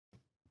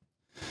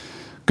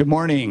Good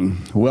morning.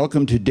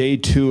 Welcome to day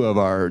 2 of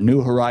our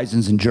New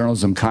Horizons in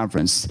Journalism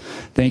Conference.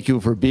 Thank you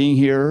for being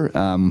here.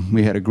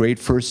 We had a great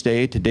first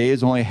day. Today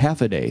is only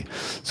half a day,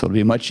 so it'll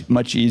be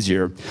much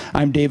easier.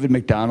 I'm David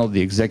McDonald,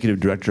 the Executive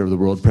Director of the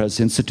World Press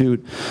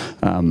Institute.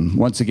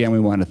 Once again, we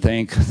want to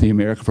thank the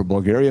America for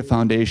Bulgaria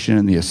Foundation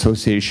and the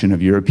Association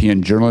of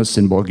European Journalists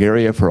in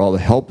Bulgaria for all the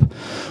help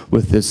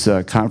with this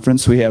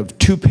conference. We have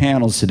 2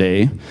 panels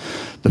today.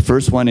 The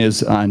first one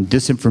is on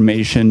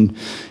disinformation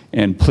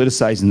and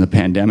politicizing the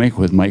pandemic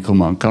with Michael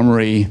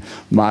Montgomery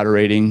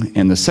moderating.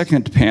 And the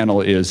second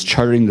panel is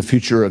charting the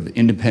future of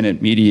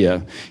independent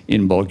media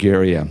in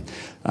Bulgaria.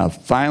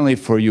 Finally,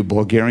 for you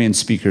Bulgarian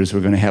speakers,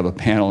 we're going to have a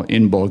panel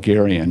in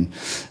Bulgarian.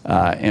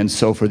 And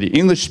so for the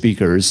English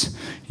speakers,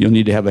 you'll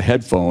need to have a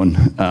headphone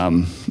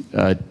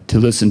to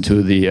listen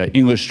to the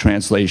English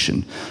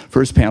translation.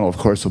 First panel, of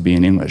course, will be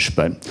in English.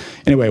 But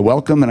anyway,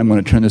 welcome, and I'm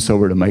going to turn this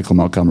over to Michael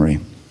Montgomery.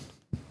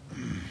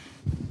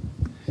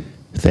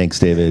 Thanks,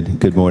 David.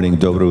 Good morning,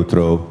 dobro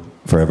utro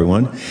for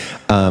everyone.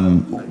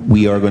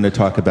 We are going to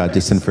talk about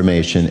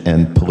disinformation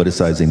and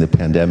politicizing the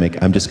pandemic.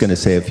 I'm just going to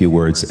say a few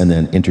words and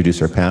then introduce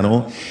our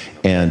panel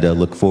and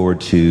look forward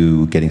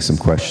to getting some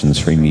questions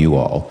from you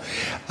all.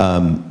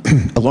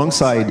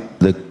 Alongside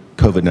the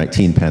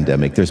COVID-19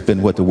 pandemic, there's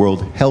been what the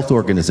World Health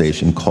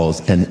Organization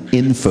calls an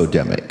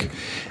infodemic,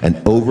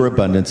 an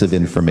overabundance of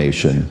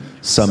information,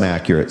 some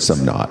accurate,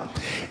 some not.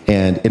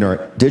 And in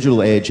our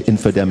digital age,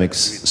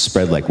 infodemics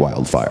spread like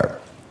wildfire.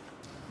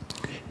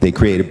 They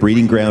create a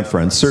breeding ground for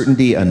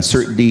uncertainty.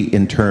 Uncertainty,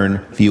 in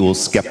turn,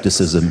 fuels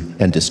skepticism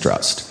and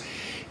distrust.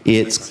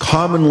 It's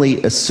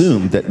commonly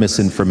assumed that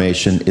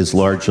misinformation is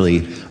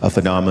largely a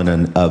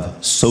phenomenon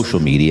of social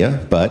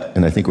media, but,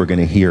 and I think we're going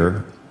to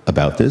hear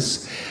about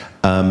this,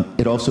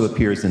 it also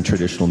appears in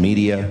traditional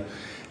media.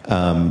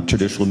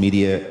 Traditional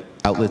media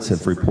outlets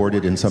have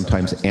reported and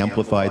sometimes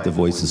amplified the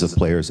voices of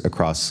players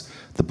across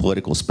the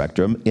political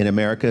spectrum. In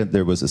America,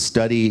 there was a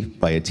study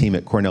by a team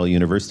at Cornell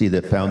University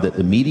that found that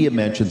the media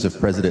mentions of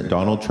President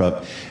Donald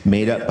Trump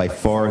made up by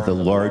far the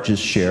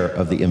largest share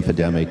of the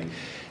infodemic,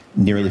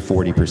 nearly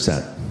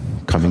 40%,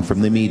 coming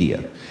from the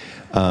media.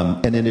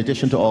 And in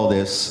addition to all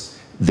this,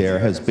 there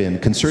has been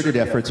concerted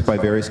efforts by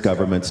various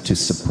governments to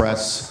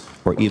suppress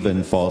or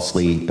even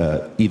falsely,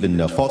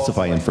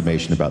 falsify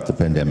information about the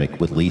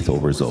pandemic with lethal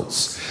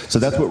results. So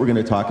that's what we're going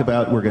to talk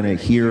about. We're going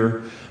to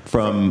hear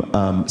from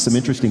some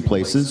interesting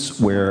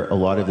places where a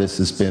lot of this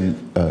has been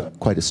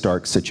quite a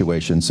stark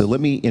situation. So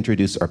let me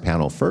introduce our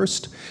panel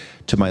first.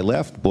 To my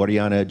left,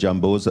 Boryana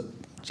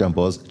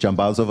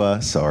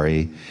Dzhambazova,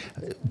 sorry.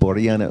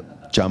 Boryana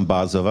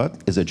Dzhambazova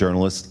is a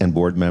journalist and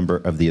board member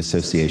of the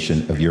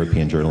Association of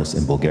European Journalists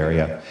in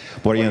Bulgaria.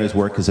 Boryana's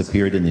work has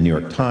appeared in the New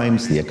York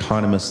Times, The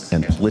Economist,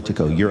 and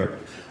Politico Europe,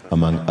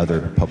 among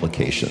other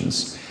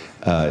publications.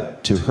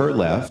 To her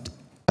left,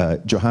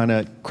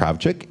 Joanna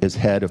Krawczyk is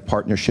head of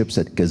partnerships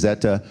at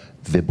Gazeta,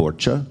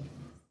 Wyborcza.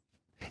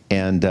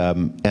 And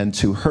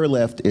to her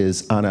left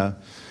is Anna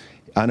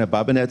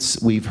Babinets.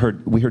 We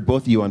heard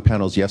both of you on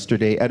panels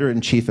yesterday,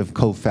 editor-in-chief and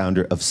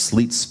co-founder of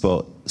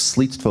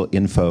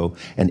Slidstvo.Info,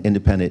 an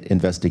independent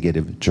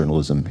investigative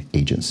journalism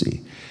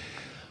agency.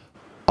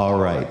 All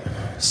right,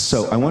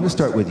 so I want to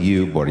start with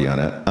you,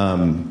 Boryana,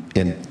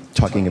 in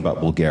talking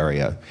about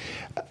Bulgaria.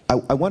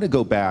 I want to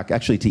go back,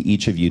 actually, to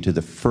each of you to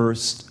the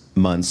first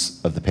months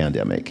of the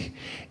pandemic.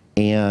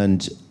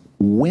 And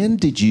when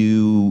did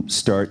you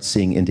start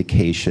seeing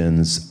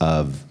indications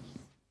of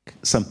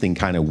something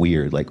kind of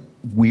weird, like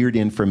weird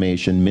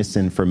information,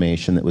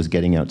 misinformation that was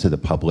getting out to the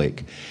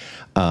public,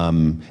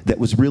 that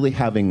was really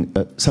having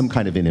some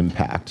kind of an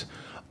impact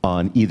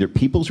on either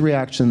people's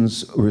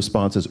reactions or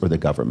responses or the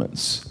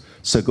government's?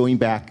 So going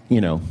back, you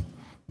know,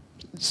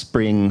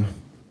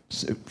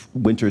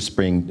 winter,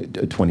 spring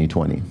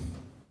 2020.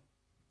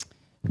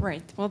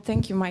 Right. Well,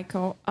 thank you,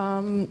 Michael.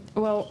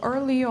 Well,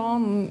 early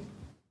on,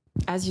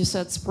 as you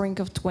said, spring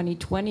of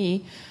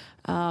 2020,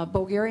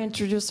 Bulgaria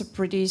introduced a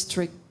pretty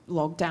strict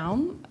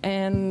lockdown,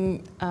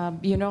 and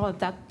you know, at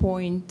that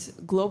point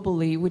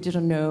globally we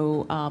didn't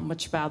know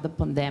much about the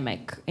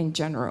pandemic in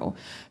general.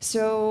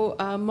 So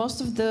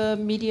most of the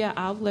media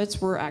outlets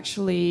were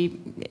actually,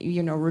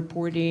 you know,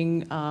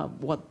 reporting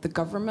what the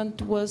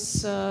government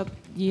was,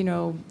 you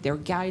know, their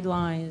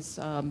guidelines,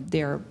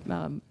 their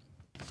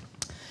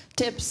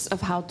tips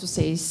of how to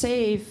stay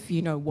safe,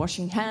 you know,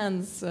 washing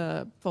hands,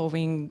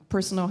 following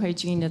personal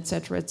hygiene,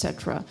 etc.,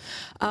 etc.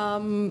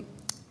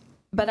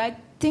 But I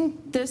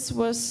think this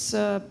was,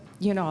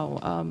 you know,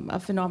 a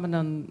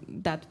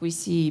phenomenon that we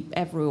see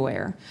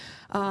everywhere.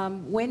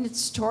 When it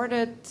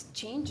started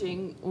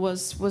changing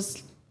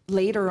was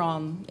later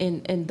on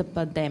in the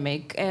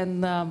pandemic,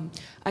 and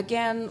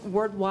again,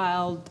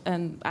 worldwide,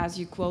 and as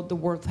you quote the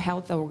World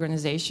Health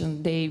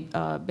Organization, they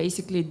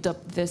basically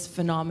dubbed this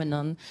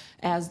phenomenon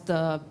as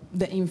the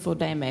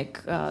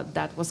infodemic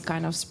that was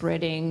kind of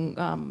spreading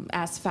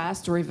as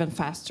fast or even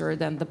faster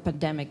than the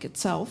pandemic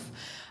itself.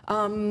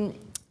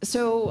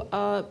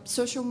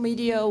 Social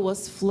media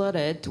was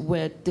flooded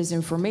with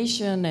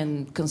disinformation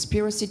and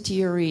conspiracy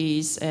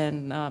theories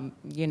and,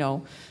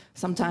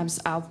 sometimes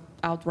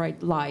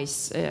outright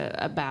lies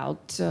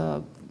about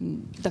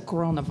the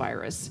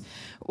coronavirus.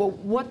 Well,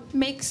 what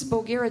makes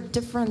Bulgaria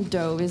different,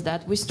 though, is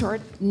that we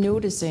start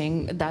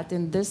noticing that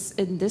in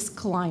this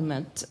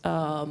climate,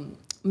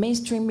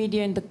 mainstream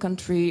media in the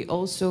country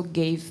also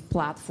gave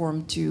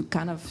platform to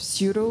kind of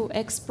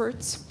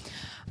pseudo-experts.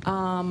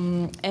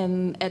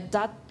 And at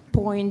that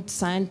point,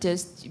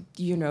 scientists,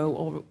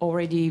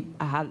 already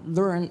had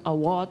learned a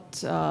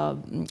lot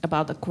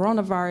about the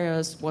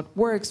coronavirus, what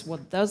works,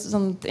 what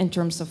doesn't in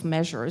terms of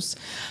measures.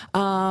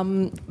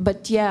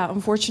 But yeah,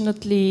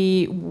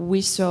 unfortunately,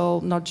 we saw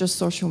not just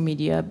social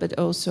media, but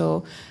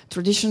also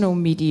traditional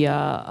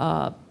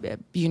media,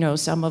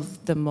 some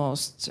of the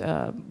most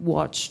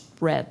watched,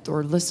 read,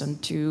 or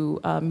listened to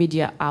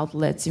media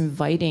outlets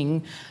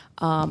inviting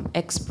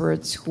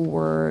experts who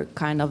were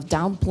kind of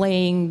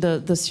downplaying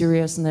the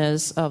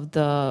seriousness of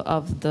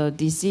the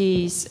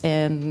disease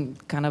and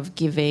kind of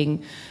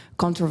giving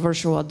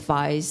controversial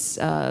advice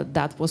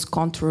that was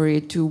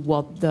contrary to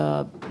what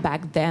the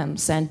back then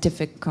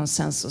scientific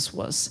consensus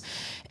was.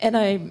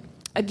 And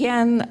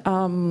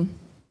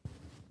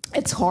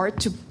it's hard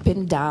to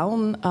pin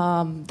down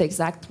the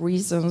exact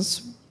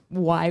reasons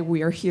why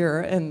we are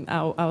here, and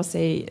I'll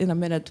say in a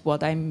minute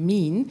what I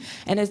mean.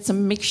 And it's a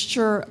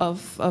mixture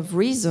of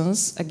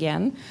reasons,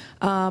 again,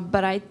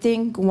 but I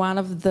think one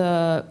of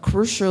the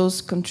crucial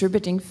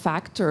contributing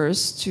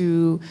factors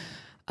to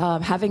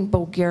having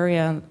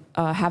Bulgaria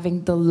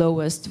having the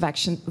lowest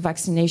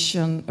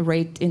vaccination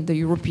rate in the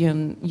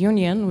European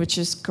Union, which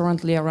is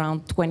currently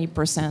around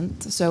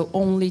 20%. So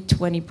only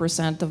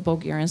 20% of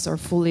Bulgarians are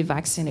fully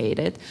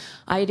vaccinated.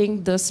 I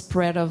think the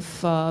spread of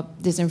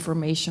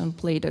disinformation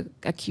played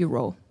a key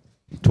role.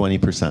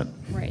 20%.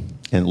 Right.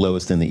 And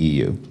lowest in the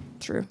EU.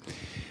 True.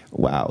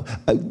 Wow.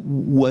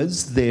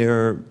 Was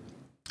there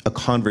a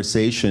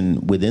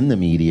conversation within the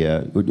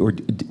media, or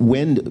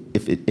when,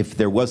 if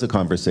there was a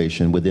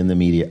conversation within the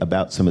media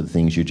about some of the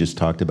things you just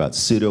talked about,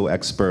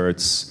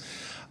 pseudo-experts,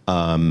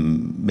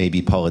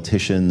 maybe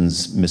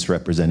politicians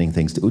misrepresenting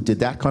things, did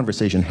that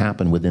conversation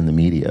happen within the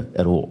media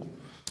at all?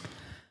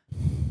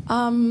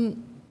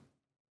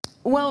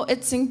 Well,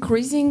 it's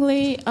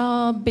increasingly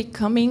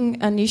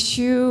becoming an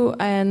issue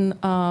and,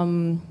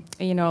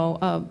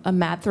 a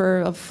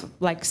matter of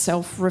like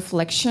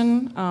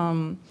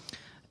self-reflection.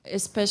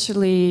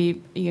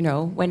 Especially,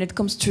 when it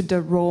comes to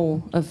the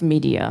role of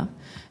media.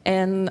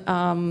 And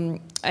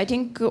I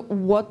think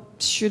what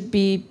should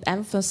be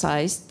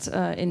emphasized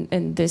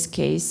in this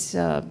case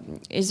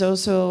is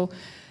also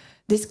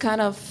this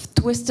kind of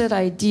twisted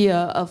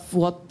idea of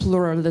what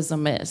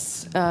pluralism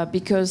is.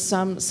 Because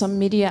some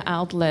media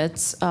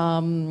outlets,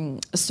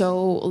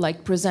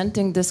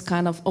 presenting this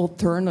kind of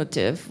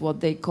alternative, what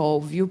they call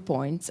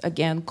viewpoints,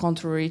 again,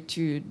 contrary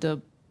to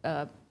the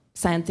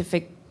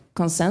scientific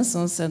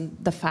consensus and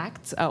the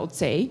facts, I would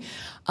say,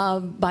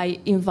 by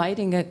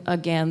inviting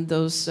again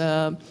those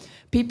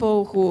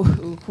people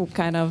who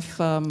kind of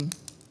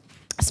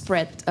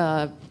spread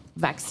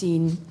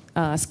vaccine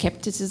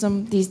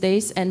skepticism these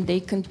days, and they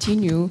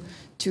continue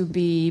to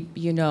be,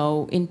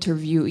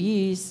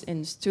 interviewees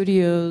in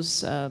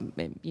studios,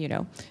 in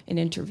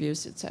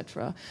interviews,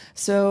 etc.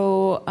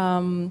 So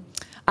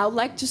I would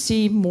like to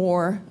see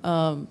more,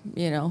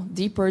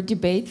 deeper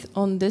debate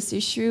on this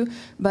issue.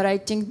 But I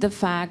think the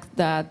fact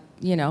that,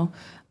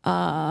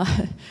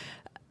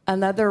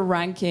 another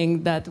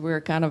ranking that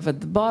we're kind of at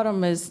the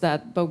bottom is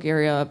that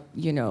Bulgaria,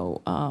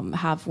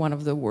 have one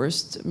of the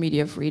worst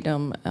media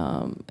freedom,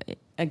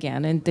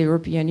 again, in the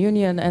European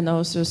Union, and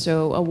also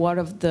so a lot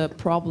of the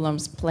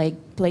problems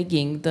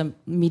plaguing the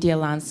media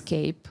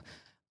landscape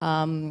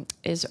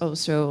is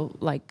also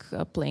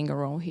playing a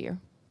role here.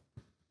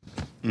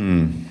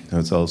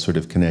 It's all sort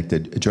of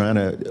connected.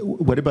 Joanna,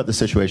 what about the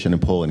situation in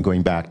Poland,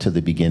 going back to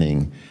the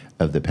beginning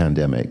of the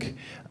pandemic?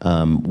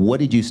 What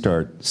did you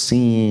start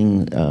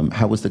seeing?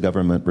 How was the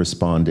government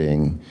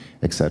responding,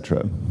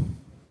 etc.?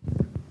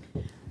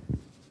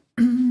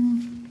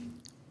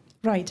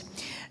 Right.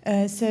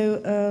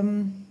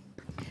 Well,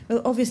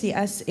 obviously,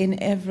 as in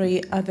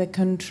every other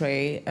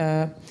country,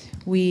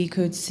 we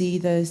could see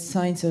the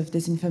signs of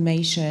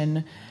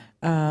disinformation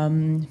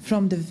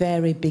from the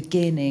very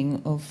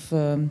beginning of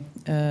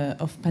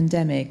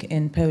pandemic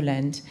in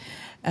Poland,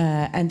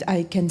 and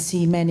I can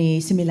see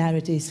many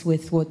similarities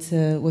with what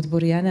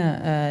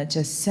Boryana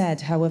just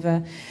said.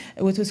 However,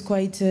 what was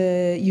quite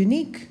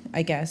unique,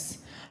 I guess,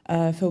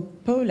 for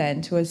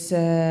Poland was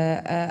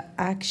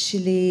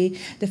actually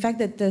the fact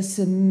that this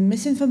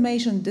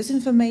misinformation,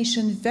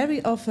 disinformation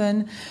very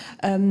often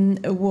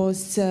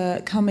was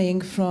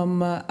coming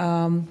from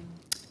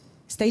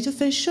state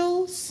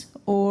officials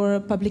or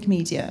public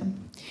media.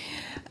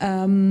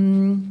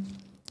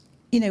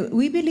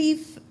 We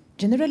believe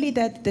generally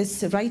that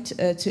this right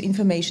to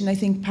information, I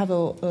think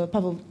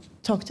Pavel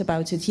talked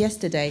about it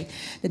yesterday,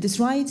 that this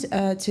right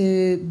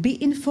to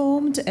be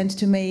informed and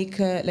to make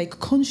like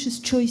conscious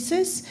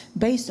choices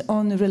based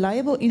on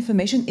reliable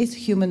information is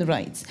human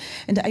rights.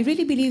 And I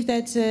really believe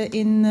that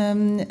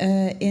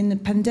in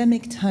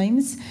pandemic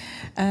times,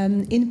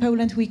 in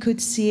Poland, we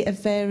could see a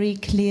very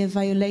clear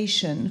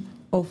violation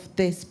of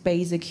this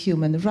basic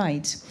human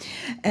right.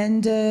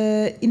 And,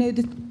 you know,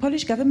 the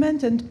Polish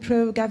government and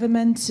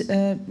pro-government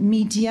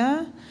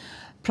media,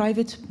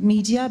 private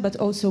media, but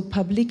also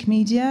public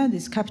media,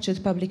 this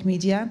captured public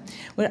media,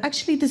 were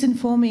actually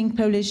disinforming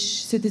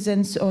Polish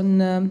citizens on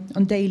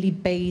daily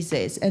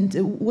basis. And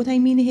what I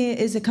mean here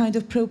is a kind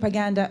of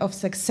propaganda of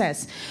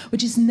success,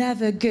 which is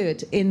never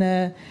good in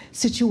a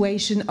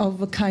situation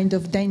of a kind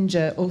of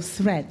danger or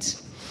threat.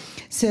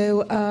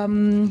 So,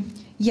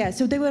 yeah,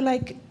 so they were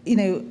like, you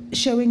know,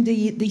 showing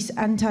these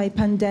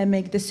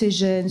anti-pandemic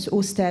decisions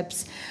or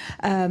steps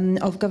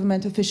of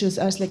government officials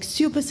as like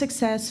super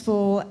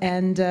successful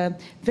and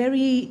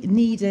very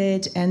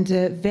needed and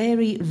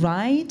very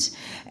right.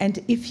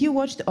 And if you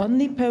watched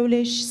only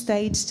Polish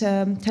state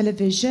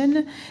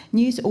television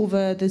news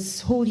over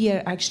this whole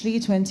year, actually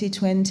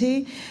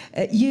 2020,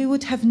 you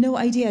would have no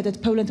idea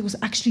that Poland was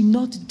actually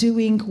not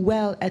doing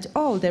well at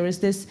all. There is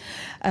this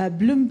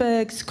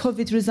Bloomberg's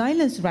COVID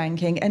resilience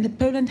ranking, and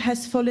Poland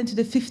has fallen to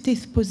the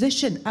 50th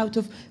position out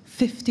of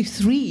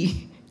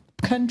 53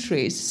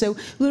 countries. So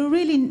we're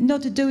really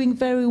not doing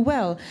very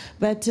well.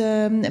 But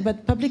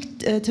public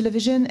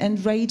television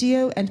and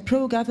radio and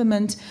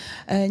pro-government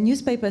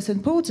newspapers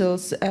and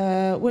portals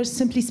were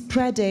simply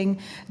spreading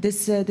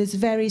this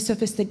very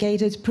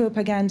sophisticated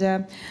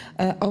propaganda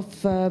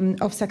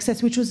of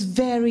success, which was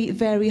very,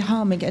 very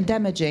harming and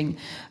damaging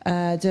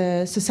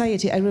the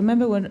society. I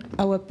remember when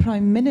our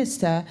Prime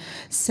Minister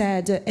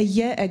said a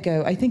year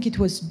ago, I think it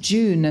was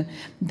June,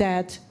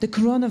 that the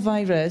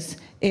coronavirus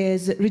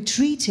is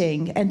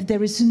retreating and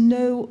there is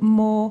no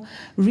more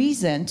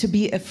reason to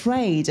be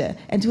afraid.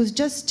 And it was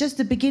just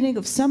the beginning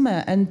of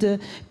summer, and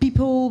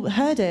people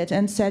heard it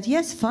and said,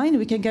 yes, fine,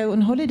 we can go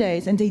on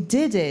holidays, and they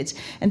did it.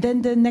 And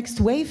then the next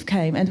wave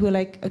came and we're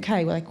like,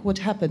 okay, well, like, what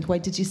happened? Why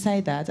did you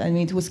say that? I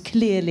mean, it was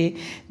clearly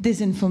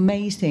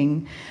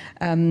disinformating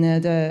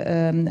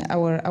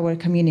our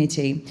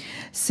community.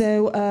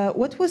 So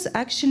what was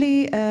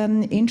actually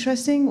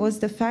interesting was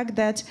the fact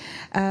that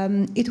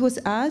it was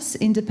us,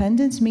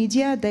 independent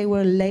media, they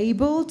were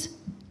labeled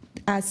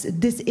as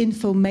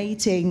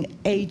disinformating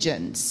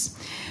agents.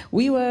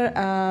 We were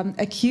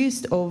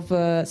accused of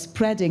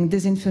spreading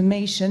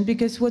disinformation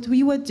because what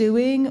we were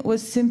doing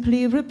was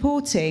simply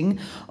reporting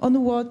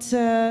on what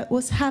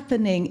was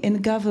happening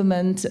in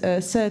government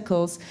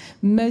circles,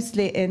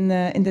 mostly in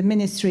the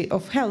Ministry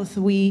of Health.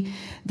 We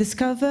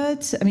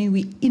discovered, I mean,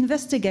 we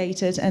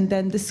investigated and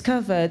then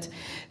discovered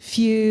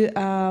few,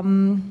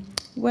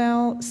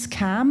 well,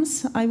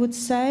 scams, I would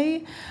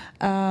say,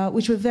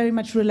 which were very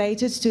much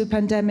related to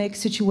pandemic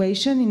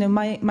situation. You know,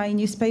 my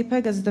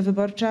newspaper, Gazeta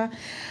Wyborcza,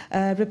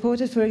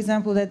 reported, for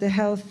example, that the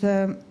health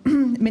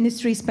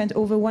ministry spent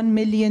over €1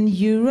 million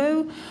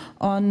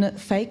on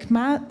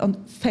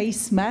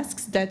face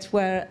masks that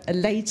were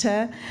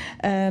later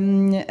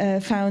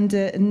found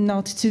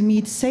not to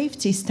meet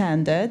safety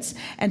standards.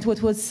 And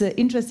what was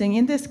interesting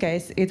in this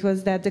case, it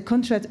was that the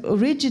contract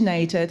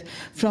originated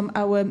from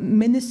our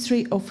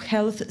Ministry of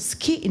Health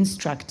ski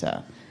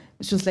instructor,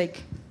 which was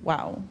like,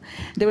 wow.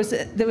 There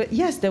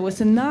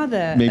was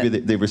another. Maybe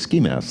they were ski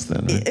masks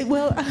then. Right?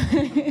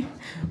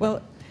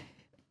 Well,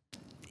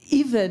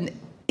 even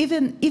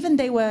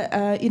they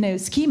were, you know,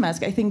 ski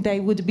masks. I think they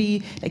would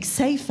be like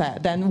safer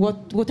than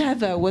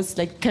whatever was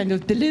like kind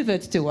of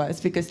delivered to us,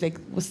 because like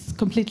was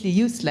completely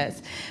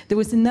useless. There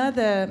was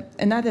another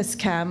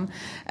scam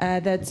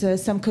that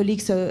some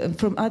colleagues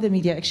from other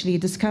media actually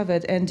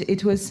discovered, and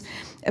it was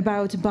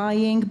about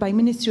buying by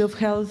Ministry of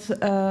Health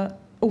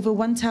over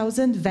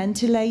 1,000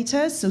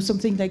 ventilators, so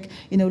something like,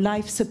 you know,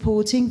 life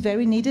supporting,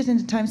 very needed in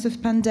the times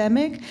of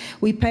pandemic.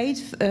 We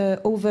paid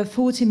over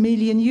 €40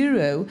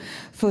 million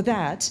for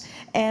that,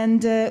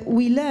 and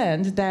we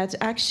learned that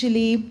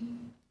actually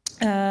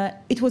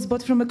it was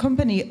bought from a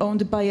company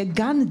owned by a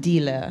gun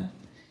dealer.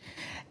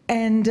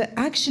 And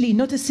actually,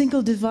 not a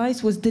single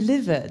device was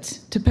delivered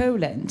to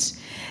Poland.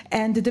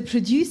 And the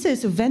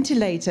producers of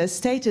ventilators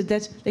stated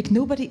that like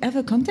nobody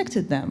ever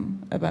contacted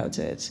them about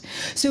it.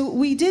 So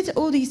we did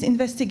all these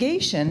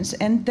investigations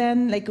and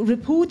then like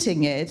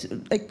reporting it,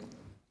 like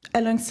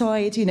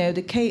alongside, you know,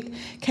 the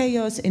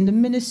chaos in the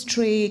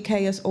ministry,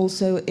 chaos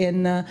also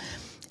in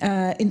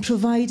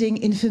providing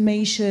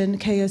information,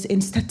 chaos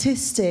in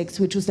statistics,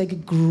 which was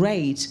like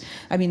great.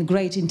 I mean,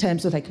 great in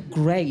terms of like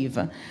grave.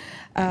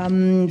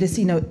 This,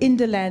 you know,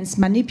 indolence,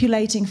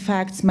 manipulating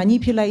facts,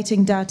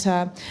 manipulating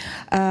data,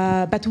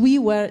 but we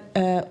were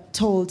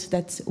told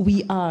that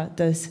we are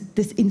this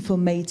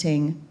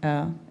disinformating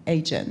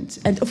agent.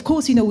 And of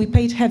course, you know, we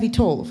paid heavy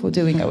toll for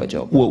doing our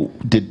job. Well,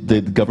 did the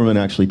government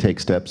actually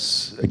take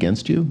steps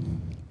against you?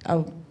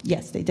 Oh,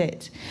 yes, they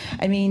did.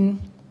 I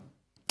mean,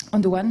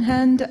 on the one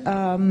hand,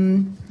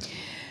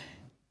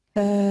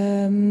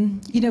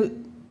 you know,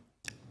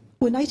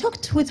 When I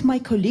talked with my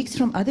colleagues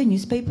from other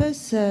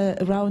newspapers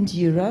around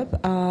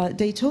Europe,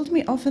 they told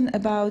me often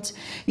about,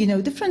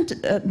 different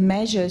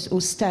measures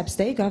or steps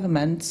their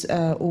government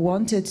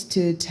wanted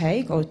to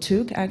take or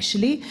took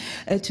actually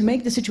to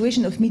make the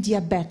situation of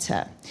media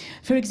better.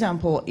 For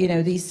example,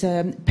 these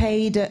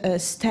paid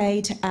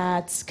state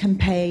ads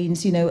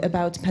campaigns,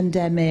 about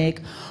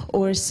pandemic,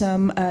 or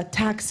some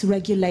tax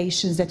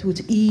regulations that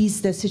would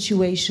ease the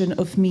situation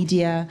of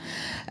media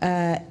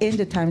in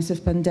the times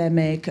of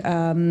pandemic.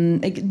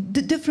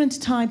 The different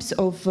types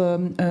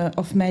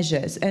of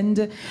measures.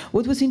 And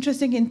what was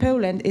interesting in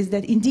Poland is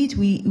that indeed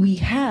we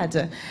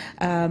had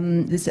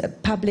this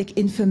public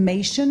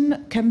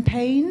information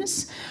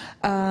campaigns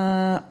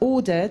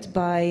ordered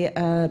by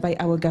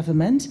our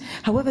government.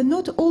 However,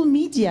 not all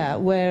media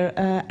were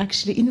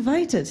actually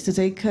invited to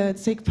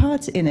take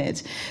part in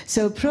it.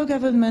 So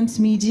pro-government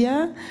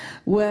media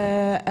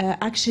were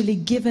actually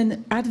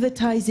given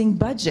advertising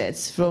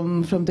budgets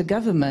from the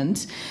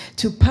government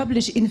to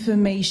publish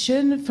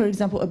information, for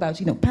example, about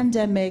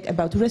pandemic,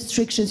 about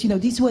restrictions.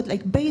 These were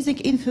like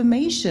basic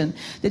information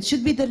that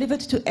should be delivered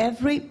to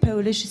every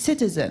Polish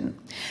citizen.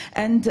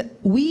 And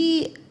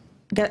we,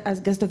 as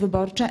Gazeta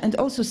Wyborcza and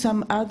also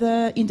some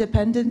other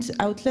independent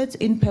outlets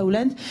in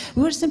Poland,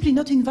 we were simply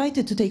not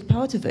invited to take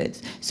part of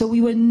it. So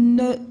we were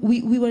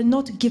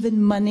not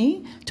given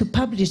money to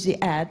publish the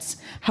ads.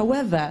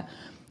 However,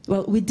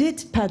 well, we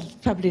did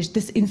publish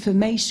this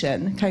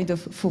information kind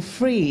of for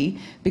free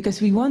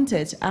because we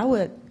wanted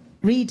our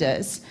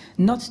readers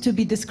not to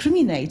be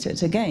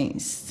discriminated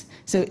against.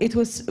 So it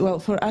was, well,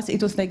 for us,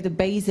 it was like the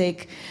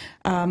basic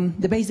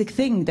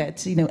thing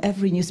that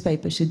every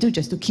newspaper should do,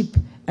 just to keep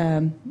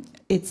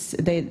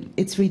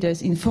its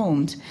readers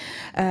informed.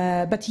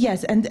 But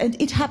yes, and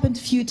it happened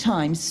a few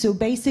times. So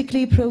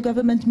basically,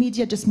 pro-government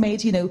media just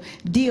made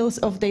deals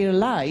of their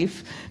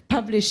life,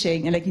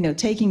 publishing and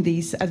taking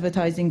these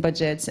advertising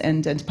budgets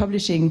and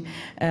publishing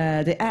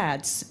the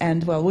ads.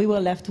 And well, we were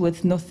left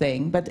with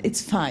nothing. But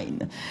it's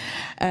fine.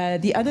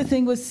 The other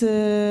thing was.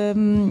 So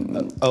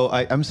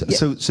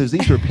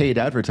these were paid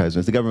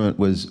advertisements. The government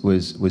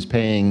was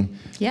paying.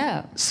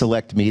 Yeah.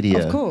 Select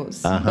media. Of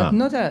course, but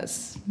not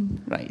us,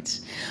 right?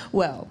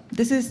 Well,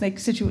 this is like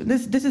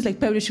this is like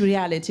Polish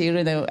reality.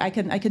 I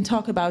can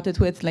talk about it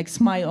with like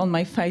smile on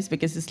my face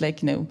because it's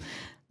like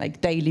like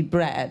daily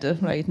bread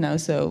right now.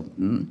 So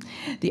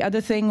the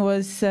other thing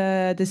was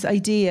this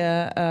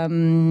idea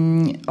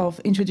of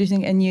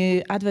introducing a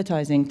new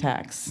advertising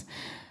tax,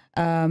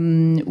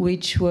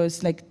 which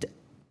was like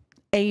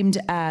aimed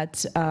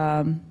at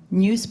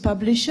news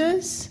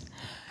publishers.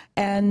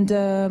 And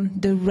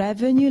the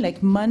revenue,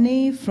 like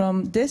money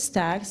from this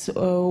tax,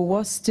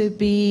 was to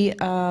be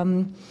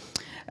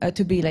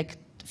like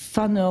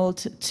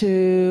funneled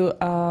to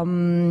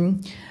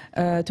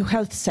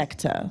health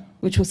sector,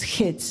 which was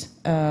hit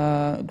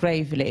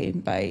gravely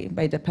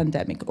by the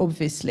pandemic,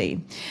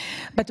 obviously.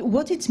 But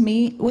what it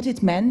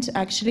meant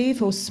actually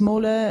for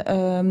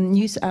smaller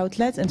news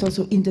outlets and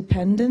also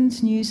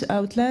independent news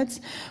outlets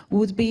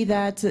would be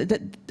that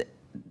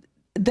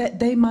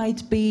they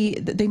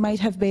might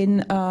have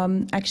been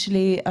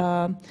actually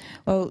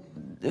well,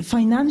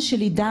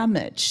 financially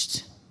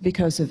damaged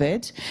because of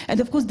it. And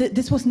of course,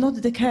 this was not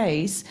the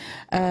case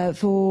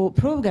for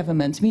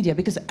pro-government media,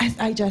 because as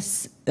I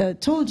just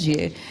told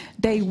you,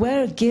 they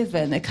were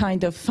given a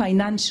kind of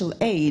financial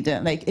aid,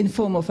 like in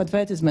form of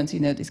advertisement,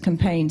 these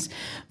campaigns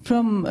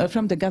from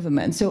the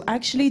government. So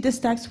actually, this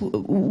tax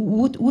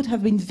would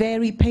have been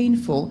very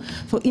painful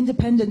for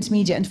independent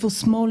media and for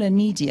smaller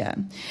media.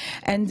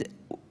 And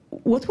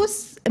what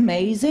was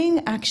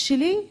amazing,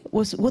 actually,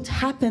 was what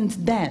happened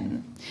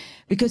then.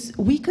 Because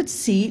we could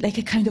see like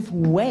a kind of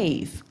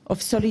wave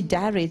of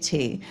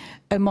solidarity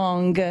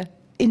among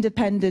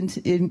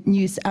independent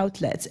news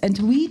outlets. And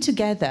we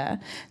together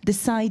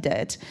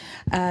decided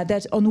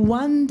that on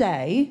one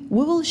day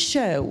we will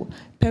show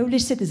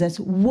Polish citizens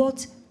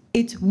what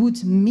it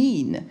would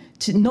mean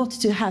not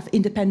to have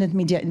independent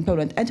media in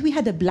Poland. And we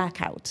had a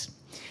blackout.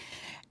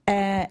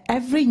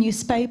 Every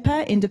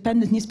newspaper,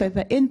 independent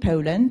newspaper in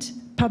Poland,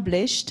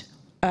 published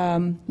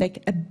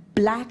like a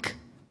black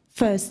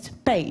first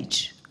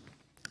page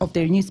of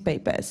their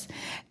newspapers.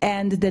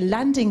 And the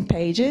landing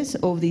pages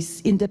of these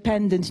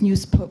independent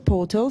news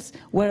portals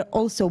were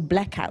also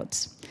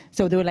blackouts.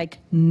 So they were like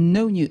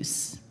no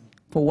news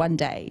for one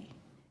day.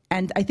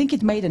 And I think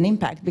it made an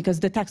impact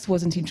because the tax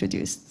wasn't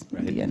introduced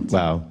in the end.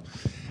 Wow.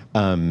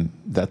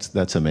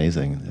 That's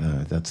amazing.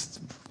 That's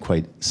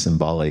quite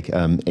symbolic.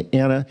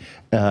 Anna,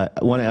 I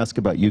want to ask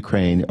about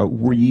Ukraine.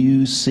 Were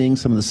you seeing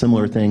some of the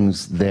similar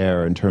things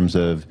there in terms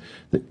of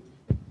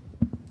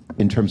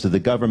the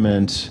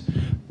government,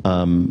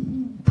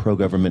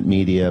 pro-government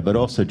media, but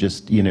also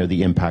just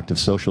the impact of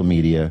social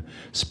media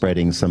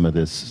spreading some of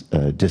this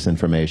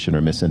disinformation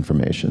or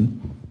misinformation?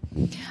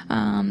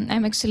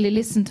 I'm actually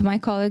listening to my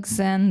colleagues,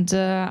 and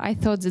I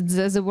thought that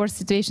there's a worse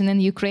situation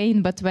in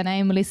Ukraine, but when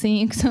I'm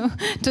listening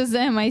to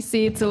them, I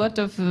see it's a lot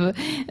of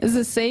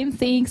the same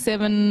things,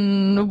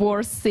 even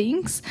worse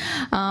things.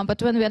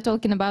 But when we are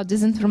talking about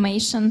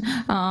disinformation,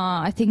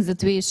 I think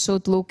that we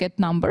should look at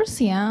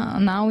numbers. Yeah,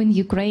 now in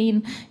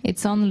Ukraine,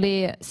 it's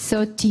only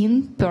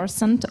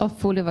 13% of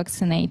fully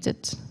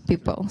vaccinated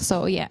people.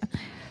 So yeah,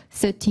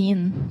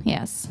 13,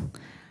 yes,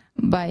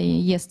 by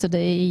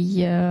yesterday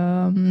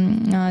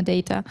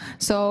data.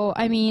 So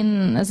I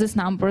mean, these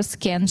numbers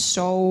can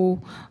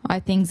show, I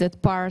think,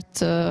 that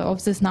part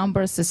of these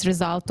numbers is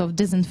result of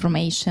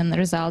disinformation,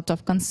 result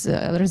of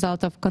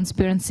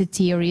conspiracy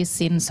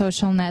theories in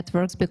social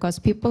networks, because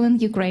people in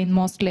Ukraine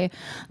mostly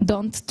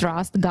don't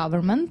trust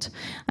government,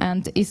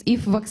 and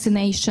if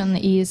vaccination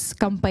is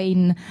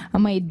campaign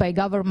made by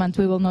government,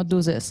 we will not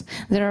do this.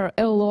 There are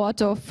a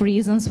lot of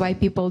reasons why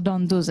people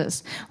don't do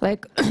this.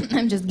 Like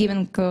I'm just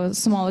giving a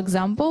small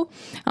example.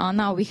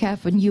 Now we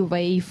have a new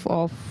wave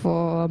of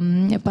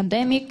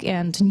pandemic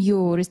and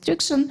new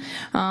restriction,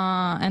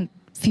 and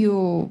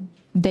few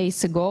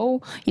days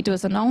ago it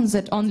was announced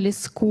that only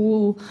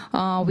school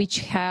which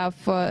have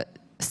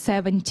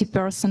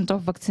 70%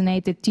 of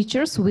vaccinated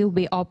teachers will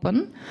be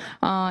open.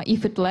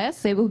 If it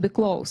less, they will be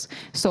closed.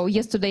 So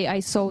yesterday I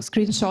saw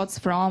screenshots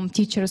from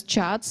teachers'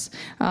 chats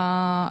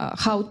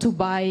how to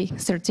buy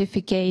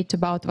certificate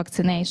about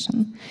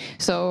vaccination.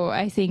 So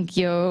I think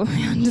you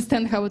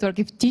understand how it works.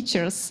 If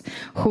teachers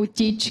who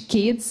teach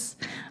kids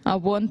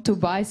want to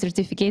buy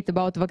certificate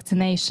about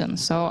vaccination,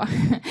 so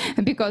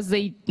because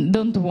they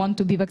don't want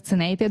to be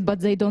vaccinated, but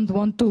they don't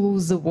want to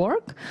lose the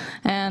work,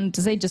 and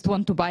they just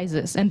want to buy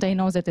this, and I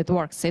know that it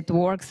works. It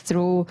works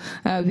through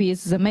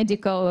with the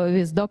medical,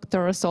 with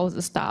doctors, all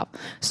the stuff.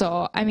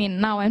 So I mean,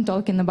 now I'm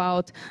talking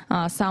about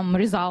some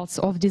results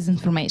of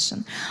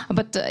disinformation.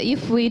 But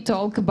if we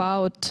talk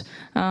about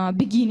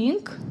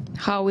beginning,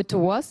 how it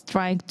was,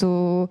 trying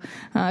to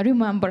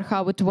remember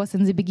how it was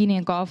in the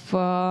beginning of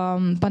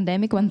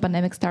pandemic, when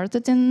pandemic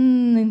started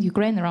in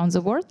Ukraine, around the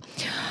world.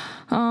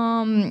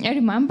 I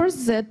remember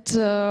that,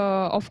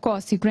 of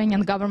course,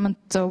 Ukrainian government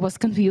was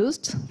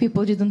confused.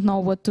 People didn't know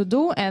what to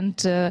do, and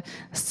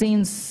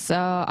since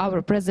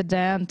our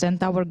president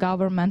and our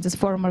government is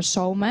former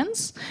showmen,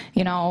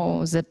 you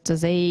know, that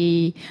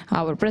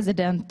our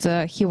president,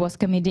 he was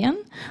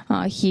comedian,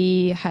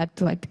 he had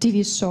like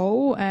TV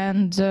show,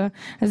 and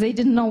they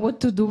didn't know what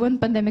to do when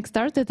pandemic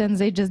started, and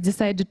they just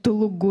decided to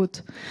look good,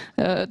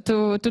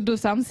 to do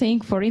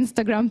something for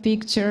Instagram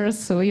pictures,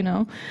 so, you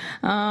know,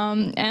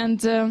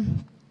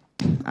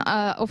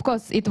 of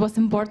course, it was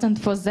important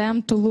for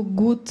them to look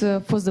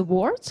good for the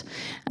world.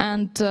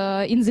 And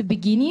in the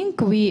beginning,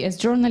 we as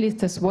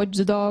journalists, as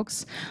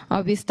watchdogs,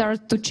 we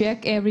started to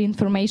check every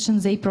information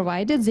they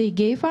provided, they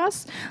gave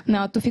us,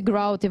 now to figure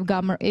out if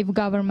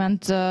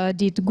government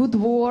did good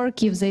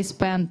work, if they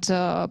spent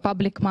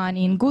public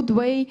money in good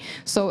way.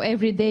 So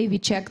every day we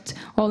checked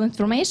all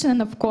information,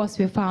 and of course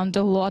we found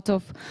a lot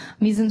of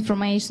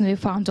misinformation, we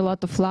found a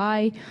lot of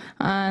lie,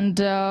 and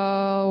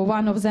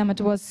one of them, it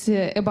was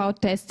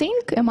about testing,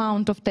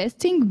 amount of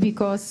testing,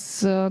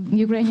 because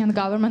Ukrainian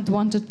government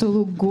wanted to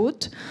look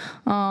good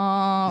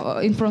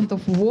in front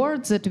of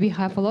world, that we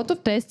have a lot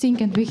of testing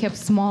and we have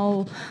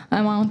small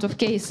amount of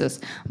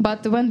cases.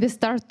 But when we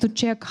start to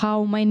check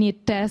how many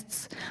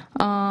tests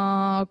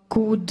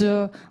could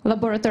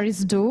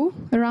laboratories do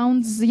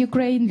around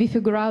Ukraine, we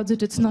figure out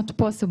that it's not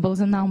possible,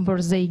 the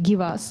numbers they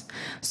give us.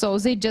 So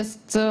they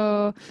just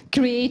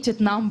created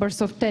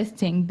numbers of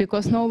testing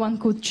because no one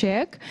could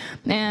check,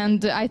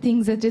 and I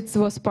think that it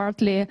was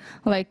partly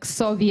like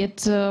Soviet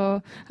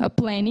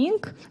planning,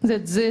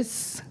 that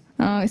this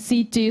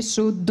city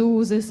should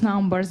do this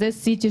number, this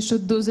city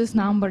should do this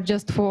number,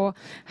 just for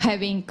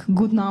having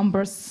good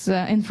numbers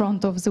in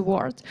front of the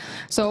world.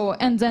 So,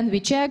 and then we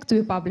checked,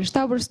 we published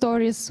our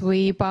stories,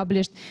 we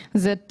published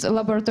that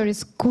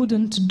laboratories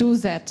couldn't do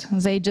that.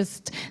 They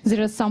just,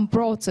 there is some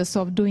process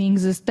of doing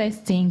this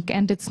testing,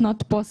 and it's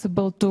not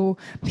possible to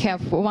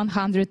have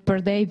 100 per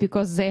day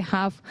because they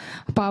have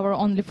power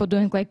only for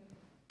doing like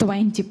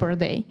 20 per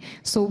day.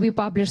 So we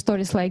publish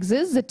stories like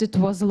this, that it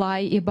was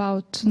lie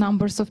about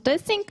numbers of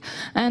testing,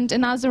 and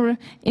another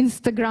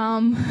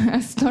Instagram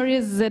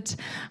stories that,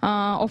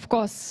 of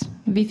course,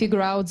 we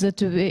figure out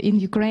that in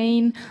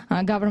Ukraine,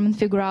 government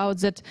figure out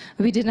that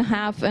we didn't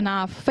have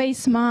enough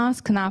face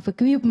masks, enough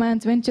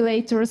equipment,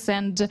 ventilators,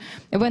 and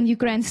when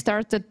Ukraine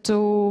started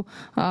to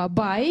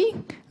buy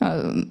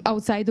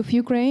outside of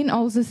Ukraine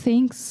all the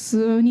things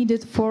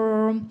needed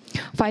for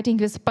fighting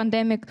this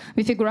pandemic,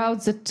 we figure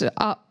out that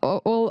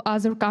all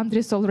other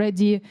countries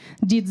already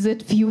did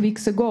that few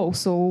weeks ago,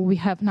 so we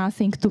have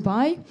nothing to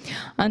buy.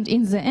 And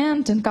in the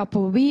end, in a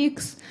couple of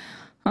weeks,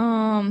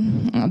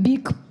 a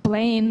big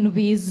plane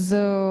with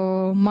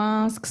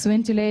masks,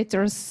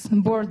 ventilators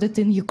boarded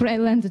in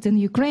Ukraine, landed in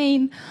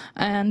Ukraine,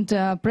 and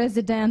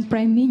president,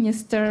 prime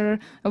minister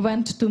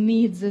went to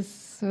meet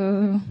this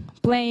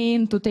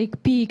plane to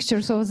take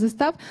pictures, all this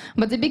stuff.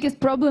 But the biggest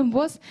problem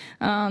was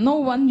no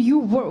one knew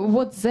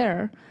what's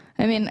there.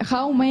 I mean,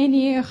 how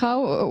many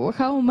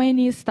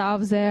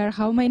staff there,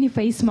 how many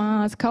face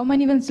masks, how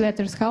many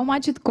ventilators, how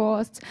much it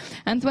costs.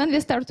 And when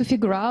we start to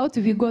figure out,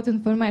 we got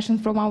information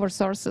from our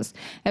sources.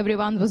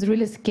 Everyone was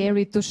really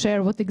scary to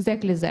share what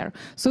exactly is there.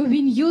 So we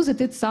use it,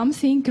 it's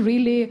something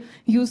really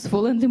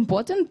useful and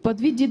important, but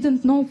we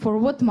didn't know for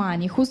what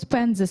money, who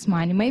spends this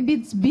money. Maybe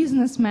it's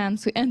businessmen,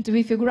 and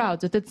we figure out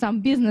that it's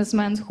some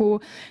businessmen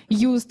who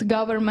used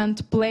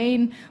government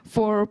plane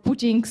for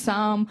putting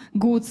some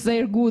goods,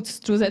 their goods,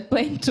 to that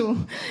plane too.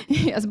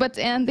 Yes,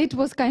 and it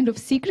was kind of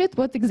secret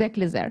what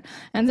exactly is there.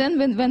 And then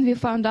when we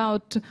found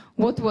out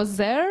what was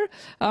there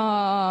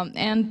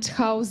and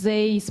how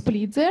they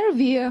split there,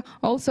 we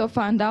also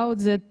found out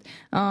that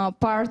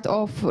part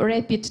of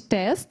rapid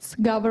tests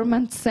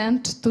government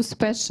sent to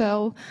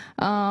special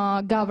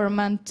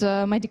government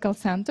medical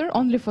center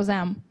only for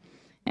them.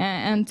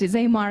 And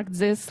they marked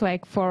this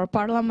like for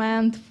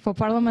parliament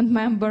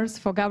members,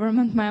 for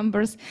government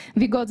members.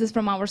 We got this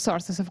from our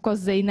sources. Of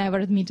course, they never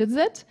admitted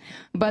that,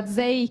 but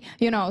they,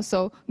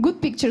 so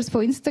good pictures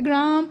for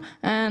Instagram,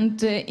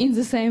 and in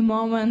the same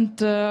moment,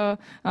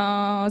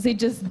 they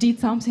just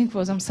did something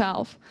for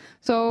themselves.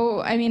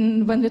 So, I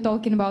mean, when we're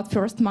talking about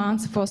first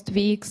months, first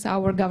weeks,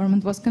 our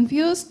government was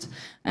confused,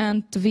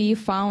 and we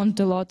found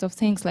a lot of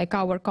things like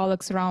our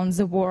colleagues around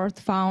the world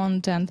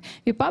found, and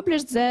we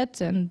published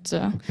that, and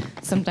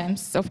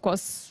sometimes, of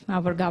course,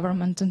 our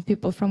government and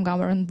people from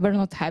government were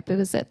not happy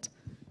with it.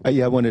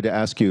 Yeah, I wanted to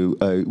ask you,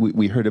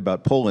 we heard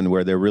about Poland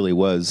where there really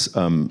was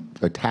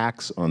a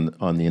tax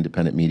on the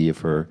independent media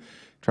for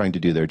trying to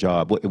do their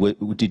job.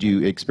 Did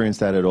you experience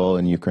that at all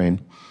in Ukraine?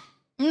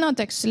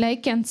 Not actually. I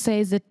can't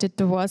say that it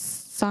was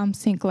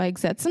something like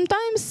that.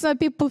 Sometimes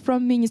people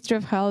from Ministry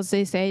of Health,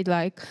 they say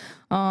like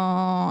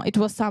it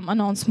was some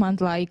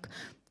announcement like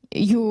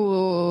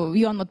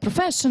you are not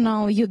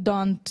professional, you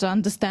don't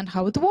understand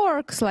how it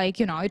works, like,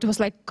 it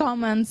was like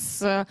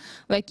comments,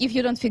 like if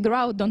you don't figure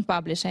out, don't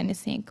publish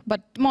anything.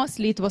 But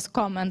mostly it was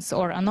comments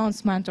or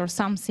announcement or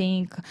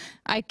something.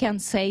 I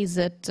can't say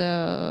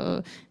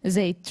that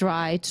they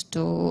tried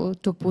to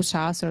push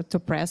us or to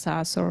press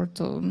us or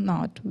to,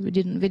 no, we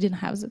didn't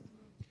have that.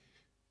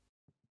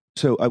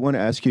 So I want to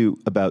ask you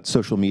about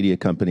social media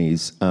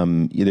companies.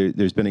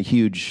 There's been a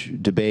huge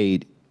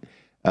debate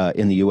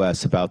in the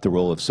US about the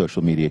role of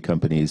social media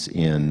companies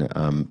in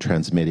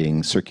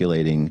transmitting,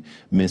 circulating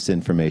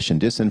misinformation,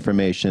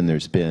 disinformation.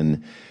 There's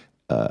been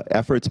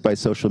efforts by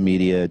social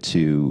media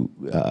to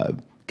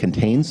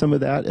contain some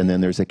of that, and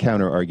then there's a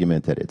counter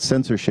argument that it's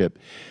censorship.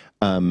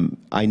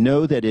 I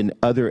know that in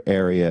other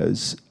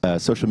areas,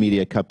 social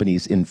media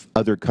companies in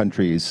other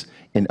countries,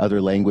 in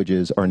other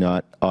languages, are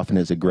not often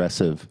as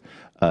aggressive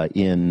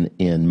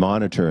in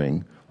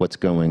monitoring what's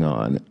going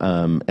on.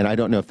 And I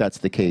don't know if that's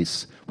the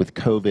case with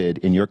COVID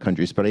in your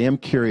countries, but I am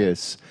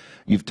curious,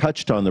 you've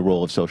touched on the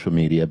role of social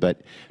media,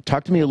 but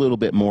talk to me a little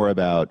bit more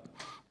about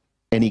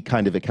any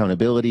kind of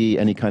accountability,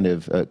 any kind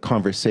of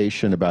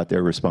conversation about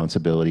their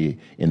responsibility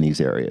in these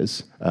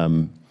areas.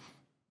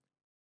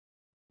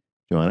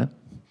 Joanna?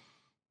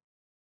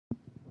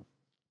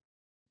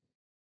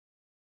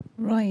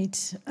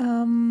 Right.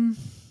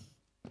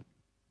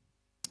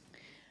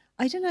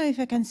 I don't know if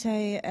I can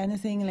say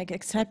anything like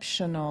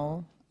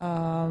exceptional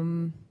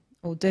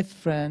or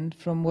different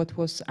from what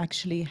was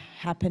actually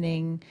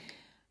happening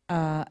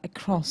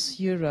across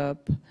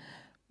Europe.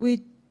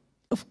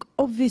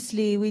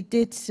 Obviously, we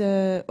did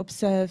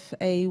observe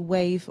a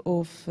wave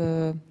of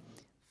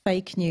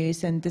fake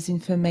news and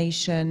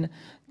disinformation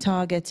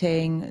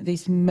targeting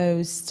these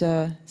most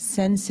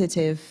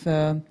sensitive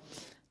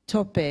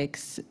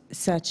topics,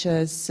 such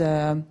as,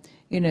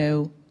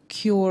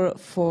 cure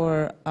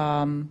for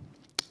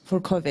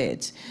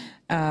COVID,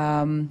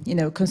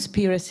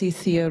 conspiracy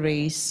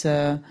theories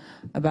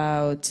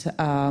about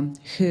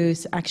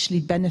who's actually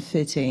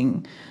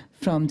benefiting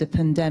from the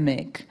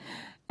pandemic.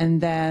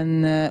 And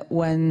then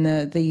when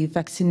the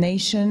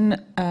vaccination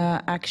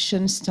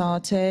action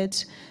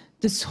started,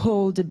 this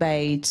whole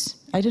debate,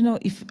 I don't know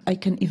if I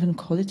can even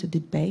call it a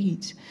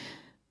debate,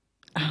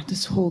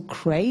 this whole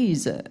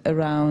craze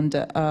around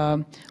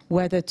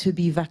whether to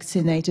be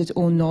vaccinated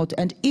or not,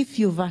 and if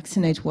you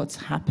vaccinate, what's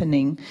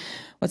happening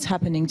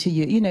to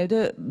you.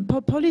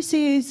 The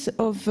policies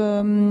of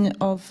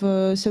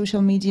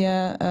social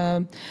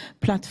media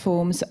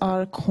platforms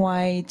are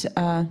quite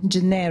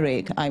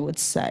generic, I would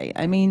say.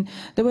 I mean,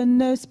 there were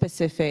no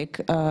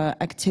specific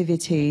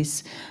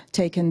activities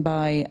taken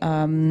by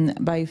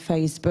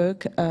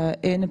Facebook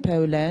in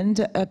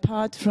Poland.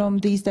 Apart from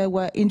these, they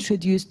were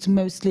introduced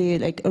mostly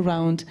like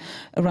around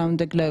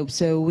the globe.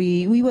 So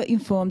we were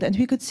informed, and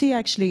we could see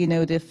actually,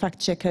 the fact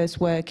checkers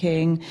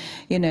working,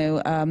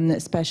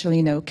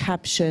 special,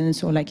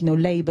 captions or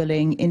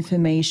labeling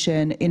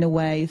information in a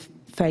way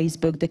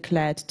Facebook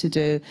declared to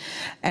do,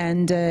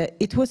 and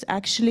it was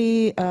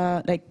actually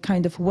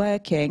kind of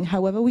working.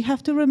 However, we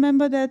have to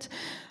remember that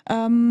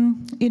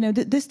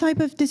this type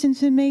of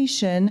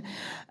disinformation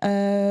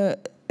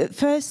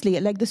firstly,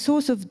 like the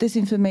source of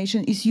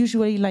disinformation is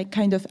usually like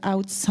kind of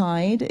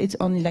outside. It's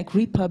only like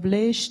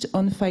republished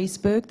on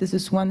Facebook. This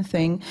is one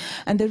thing.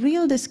 And the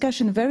real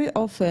discussion very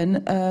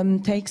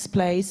often takes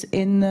place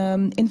in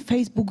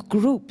Facebook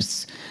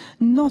groups.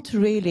 Not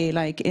really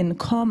like in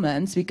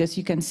comments, because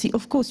you can see,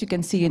 of course, you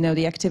can see, you know,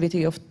 the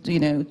activity of, you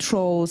know,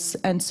 trolls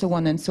and so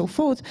on and so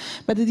forth.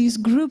 But these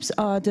groups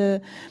are the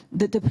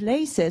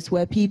places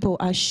where people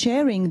are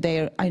sharing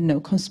their, I don't know,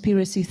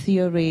 conspiracy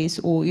theories,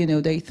 or, you know,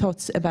 their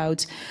thoughts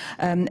about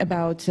harm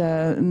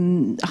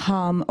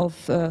of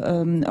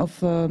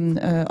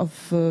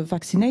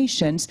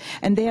vaccinations,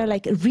 and they are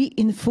like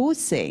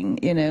reinforcing,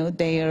 you know,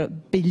 their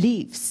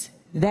beliefs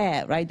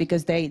there, right?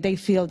 Because they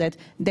feel that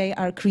they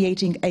are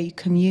creating a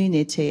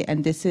community,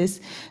 and this is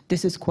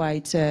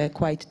quite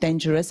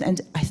dangerous. And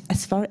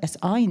as far as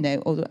I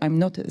know, although I'm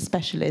not a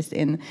specialist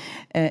in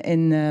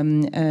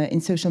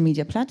social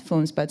media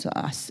platforms, but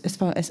as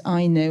far as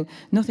I know,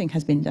 nothing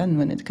has been done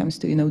when it comes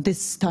to, you know,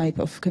 this type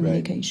of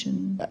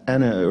communication. Right.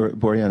 Anna or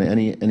Boryana,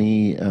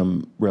 any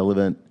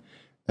relevant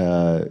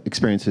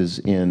experiences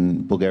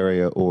in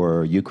Bulgaria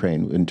or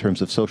Ukraine in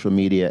terms of social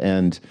media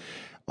and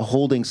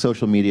holding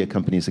social media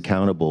companies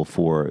accountable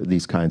for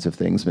these kinds of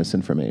things,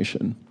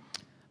 misinformation?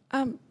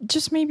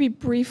 Just maybe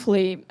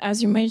briefly,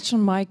 as you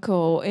mentioned,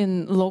 Michael,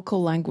 in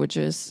local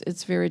languages,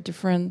 it's very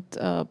different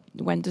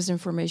when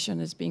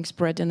disinformation is being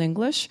spread in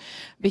English,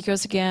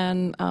 because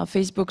again,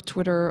 Facebook,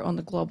 Twitter on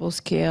the global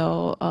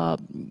scale,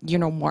 you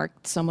know,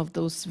 marked some of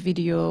those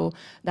video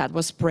that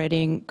was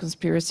spreading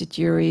conspiracy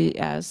theory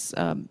as,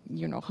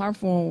 you know,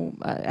 harmful,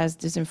 as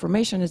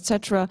disinformation,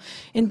 etc.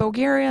 In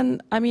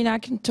Bulgarian, I mean, I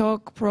can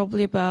talk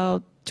probably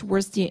about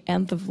towards the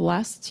end of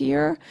last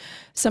year,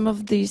 some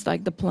of these,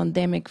 like the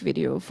pandemic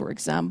video, for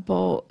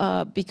example,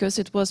 because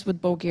it was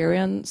with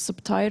Bulgarian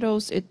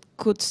subtitles, it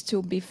could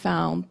still be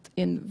found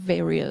in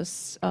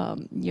various,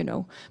 you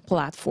know,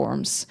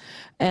 platforms.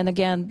 And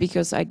again,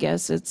 because I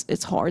guess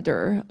it's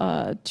harder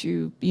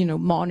to, you know,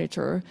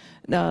 monitor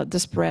the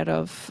spread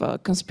of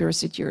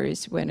conspiracy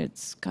theories when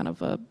it's kind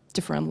of a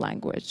different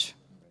language.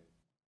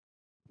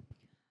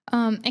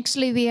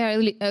 Actually, we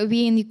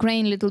in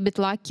Ukraine a little bit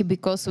lucky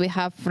because we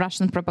have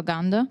Russian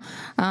propaganda,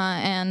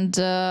 and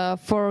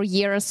for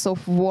years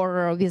of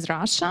war with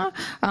Russia,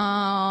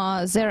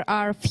 there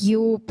are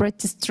few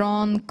pretty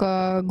strong,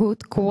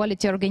 good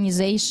quality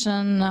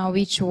organization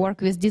which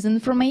work with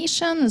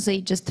disinformation.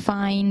 They just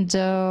find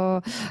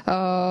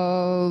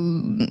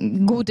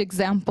good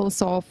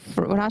examples of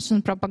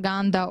Russian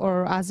propaganda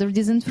or other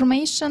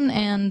disinformation,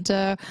 and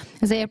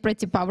they are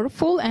pretty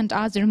powerful, and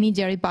other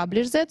media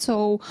republish that.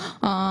 So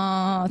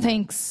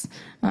thanks,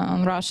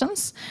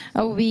 Russians.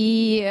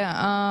 We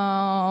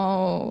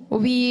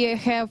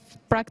have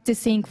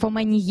practicing for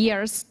many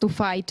years to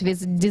fight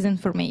with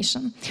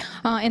disinformation,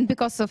 and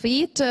because of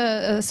it,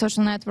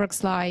 social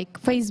networks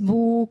like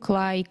Facebook,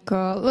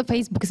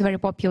 Facebook is very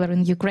popular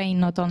in Ukraine,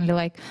 not only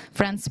like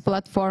friends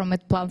platform,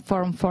 it's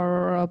platform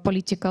for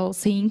political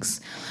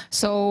things.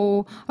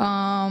 So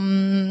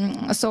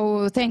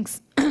so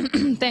thanks.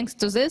 Thanks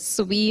to this,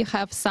 we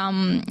have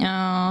some,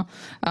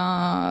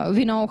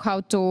 we know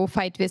how to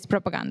fight with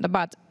propaganda,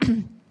 but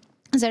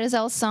there is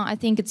also, I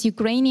think it's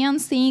Ukrainian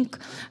thing,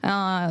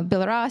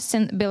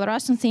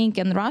 Belarusian thing,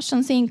 and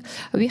Russian thing.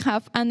 We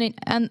have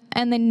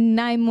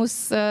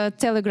anonymous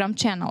Telegram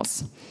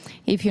channels.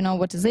 If you know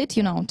what is it,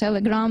 you know,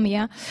 Telegram,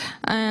 yeah.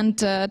 And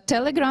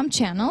Telegram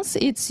channels,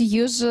 it's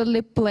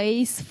usually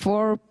place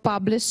for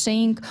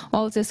publishing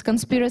all these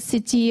conspiracy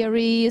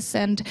theories,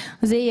 and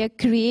they are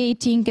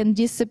creating and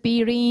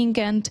disappearing,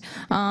 and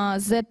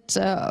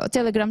that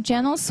Telegram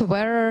channels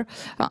were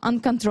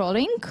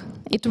uncontrolling.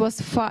 It was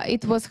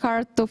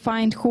hard to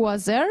find who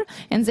was there,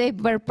 and they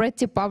were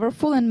pretty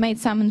powerful and made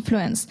some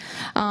influence.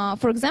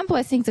 For example,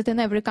 I think that in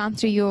every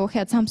country you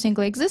had something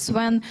like this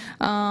when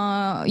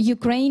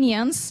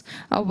Ukrainians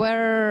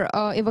were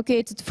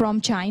evacuated from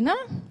China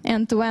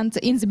and went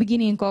in the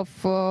beginning of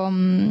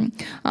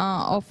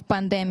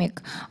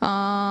pandemic.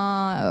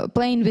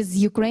 Plane with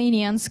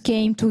Ukrainians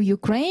came to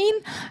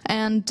Ukraine,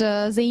 and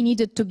they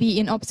needed to be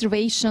in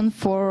observation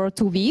for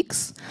 2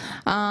 weeks.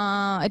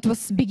 It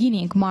was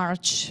beginning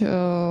March,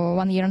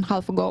 1.5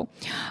 years ago,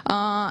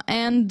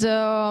 and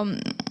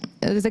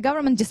the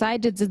government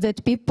decided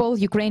that people,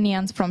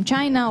 Ukrainians from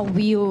China,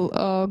 will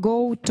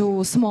go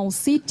to small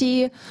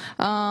city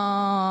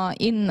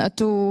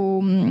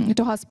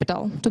to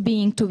hospital, to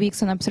being 2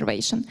 weeks in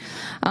observation.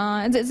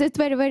 That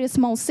very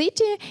small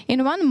city.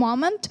 In one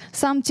moment,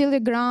 some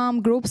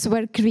Telegram groups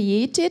were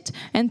created,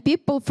 and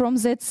people from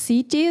that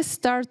city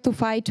start to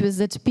fight with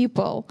that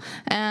people.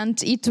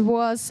 And it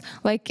was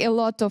like a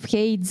lot of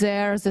hate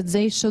there, that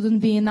they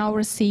shouldn't be in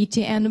our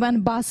city. And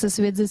when buses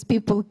with these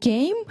people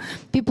came,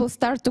 people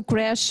start to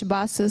crash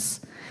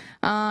buses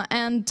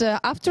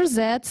After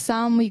that,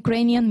 some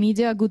Ukrainian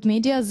media, good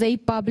media, they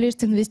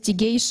published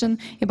investigation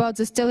about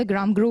these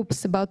Telegram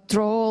groups, about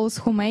trolls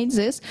who made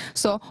this.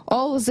 So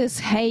all this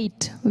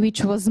hate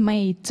which was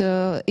made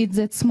in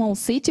that small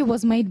city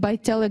was made by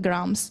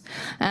telegrams.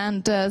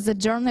 And the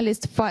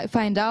journalists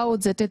find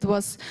out that it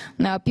was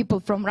people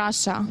from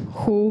Russia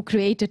who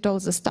created all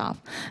the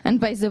stuff. And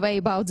by the way,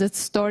 about that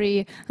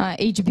story,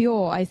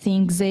 HBO, I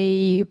think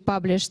they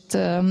published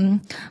the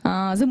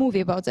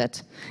movie about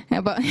that.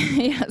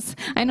 Yes,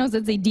 I know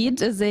that they did.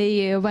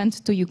 They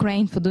went to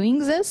Ukraine for doing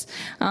this,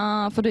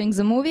 for doing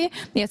the movie.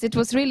 Yes, it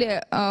was really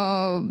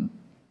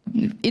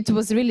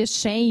a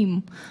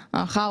shame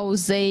how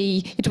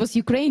it was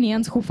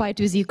Ukrainians who fight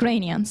with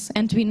Ukrainians.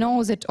 And we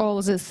know that all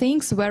the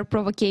things were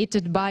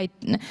provoked by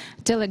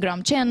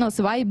Telegram channels,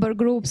 Viber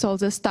groups, all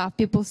the stuff.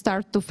 People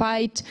start to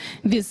fight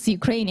with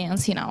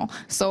Ukrainians, you know.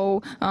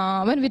 So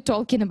when we're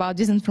talking about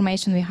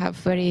disinformation, we have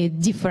very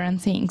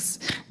different things,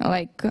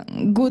 like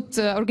good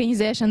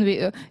organization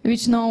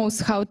which knows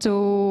how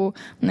to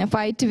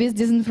fight with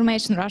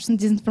disinformation, Russian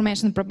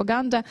disinformation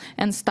propaganda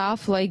and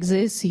stuff like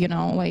this, you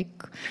know,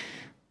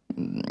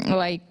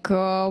 like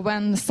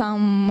when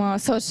some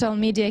social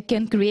media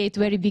can create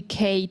very big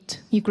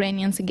hate,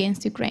 Ukrainians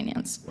against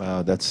Ukrainians.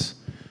 Wow, that's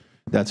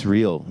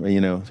real.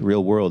 You know, the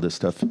real world, this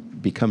stuff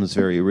becomes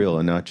very real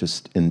and not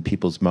just in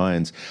people's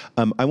minds.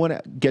 I want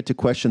to get to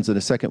questions in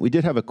a second. We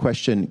did have a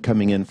question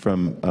coming in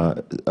from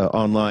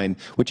online,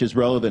 which is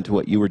relevant to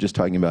what you were just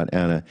talking about,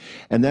 Anna.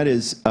 And that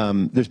is,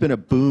 there's been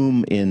a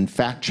boom in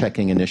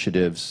fact-checking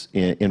initiatives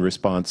in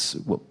response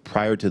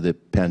prior to the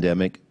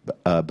pandemic,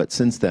 but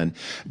since then.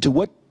 To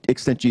what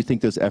extent do you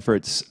think those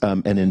efforts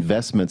and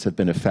investments have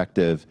been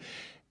effective?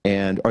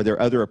 And are there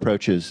other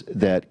approaches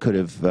that could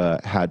have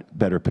had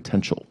better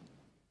potential?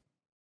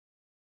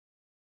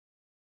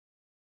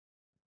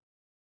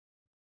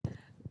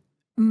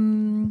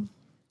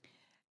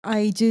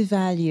 I do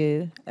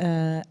value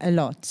a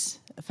lot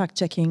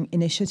fact-checking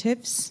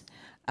initiatives.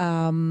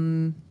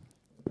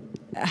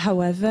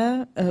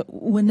 However,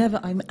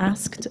 whenever I'm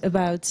asked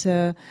about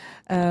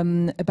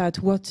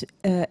what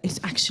is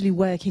actually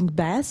working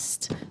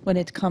best when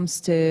it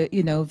comes to,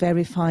 you know,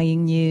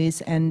 verifying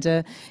news and,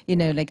 you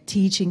know, like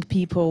teaching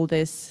people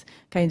this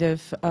kind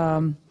of,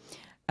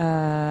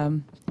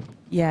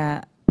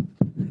 you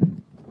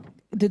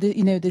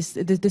know,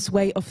 this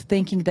way of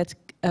thinking that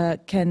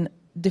can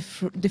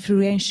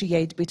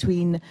differentiate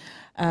between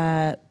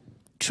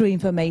true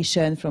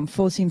information from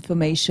false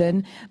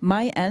information,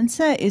 my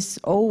answer is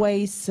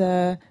always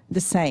the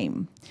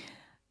same.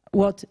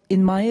 What,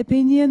 in my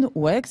opinion,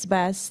 works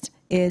best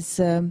is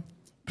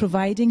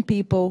providing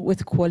people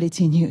with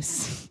quality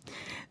news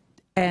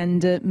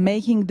and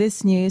making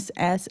this news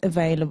as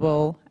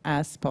available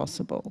as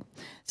possible.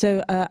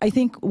 So I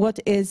think what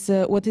is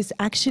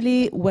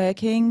actually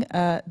working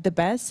the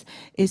best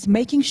is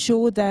making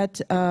sure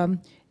that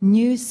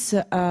news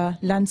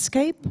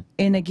landscape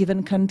in a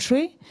given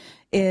country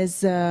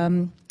is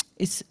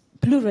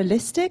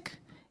pluralistic,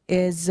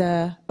 is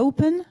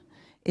open,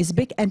 is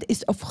big, and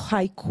is of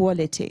high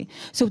quality,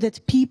 so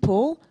that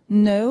people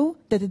know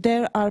that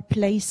there are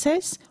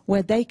places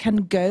where they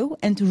can go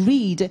and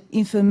read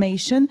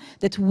information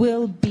that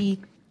will be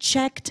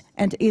checked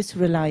and is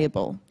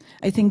reliable.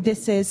 I think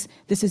this is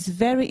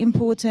very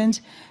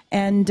important,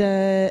 and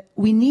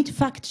we need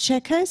fact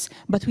checkers,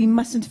 but we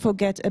mustn't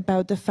forget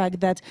about the fact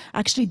that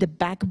actually the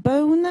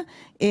backbone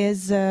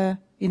is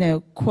you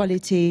know,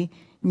 quality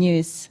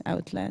news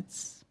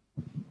outlets.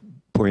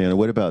 Boryana,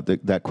 what about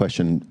that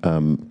question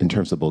in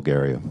terms of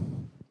Bulgaria?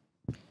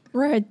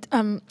 Right.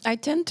 I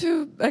tend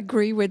to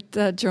agree with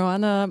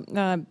Joanna.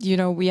 You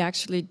know, we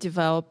actually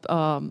developed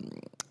a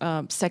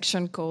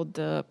section called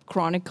the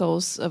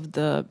Chronicles of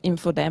the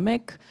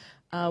Infodemic,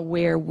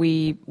 where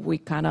we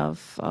kind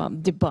of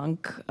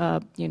debunk,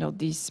 you know,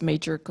 these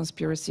major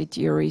conspiracy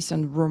theories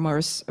and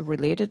rumors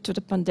related to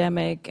the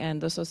pandemic.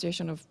 And the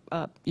Association of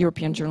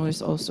European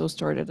Journalists also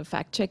started a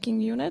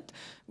fact-checking unit,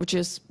 which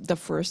is the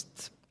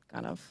first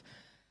kind of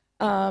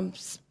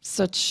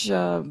such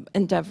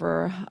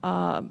endeavor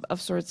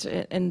of sorts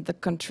in the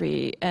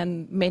country.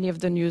 And many of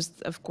the news,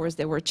 of course,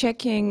 they were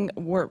checking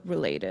were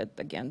related,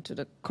 again, to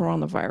the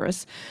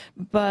coronavirus.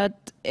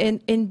 But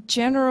in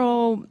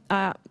general,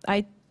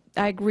 I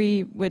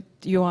agree with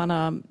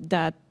Joanna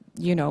that,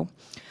 you know,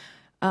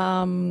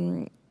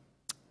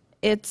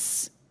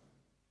 it's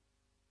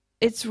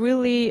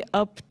really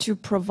up to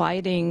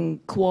providing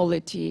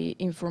quality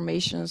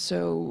information.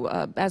 So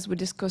as we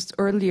discussed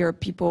earlier,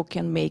 people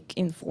can make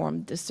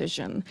informed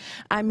decision.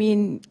 I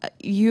mean,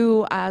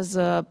 you as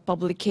a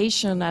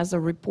publication, as a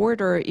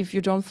reporter, if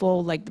you don't follow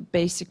like the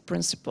basic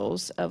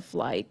principles of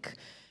like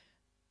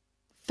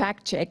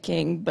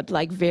fact-checking, but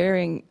like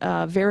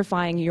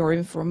verifying your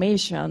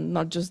information,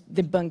 not just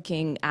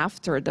debunking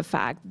after the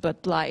fact, but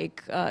like,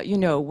 you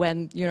know, when,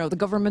 you know, the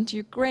government of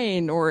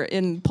Ukraine or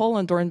in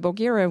Poland or in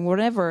Bulgaria,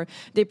 whatever,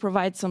 they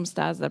provide some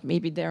stats that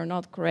maybe they're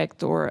not correct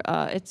or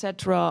etc.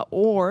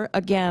 Or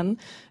again,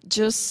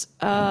 just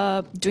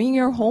doing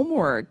your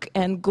homework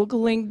and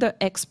Googling the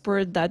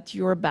expert that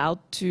you're about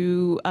to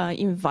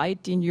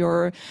invite in your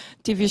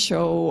TV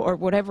show or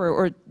whatever,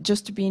 or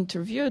just to be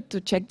interviewed, to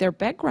check their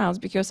backgrounds,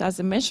 because as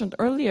I mentioned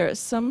earlier,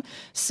 some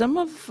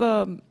of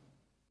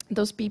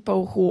those people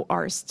who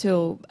are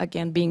still,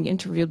 again, being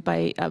interviewed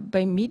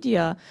by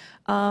media,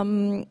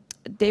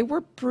 they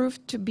were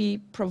proved to be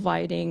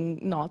providing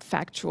not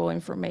factual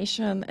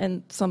information, and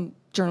some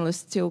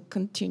journalists still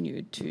continue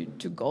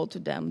to go to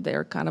them.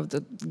 They're kind of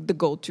the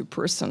go-to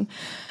person.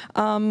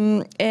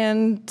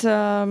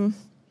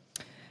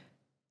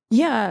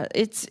 Yeah,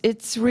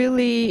 it's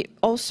really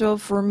also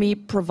for me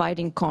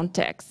providing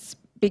context,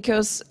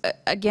 because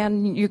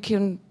again, you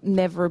can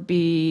never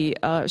be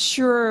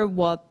sure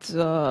what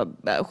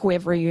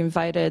whoever you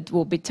invited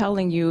will be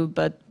telling you,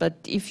 but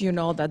if you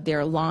know that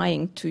they're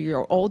lying to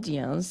your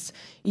audience,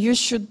 you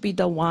should be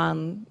the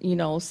one, you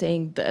know,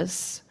 saying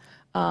this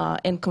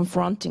and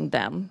confronting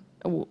them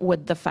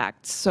with the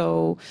facts.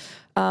 So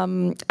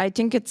I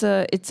think it's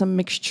a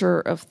mixture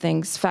of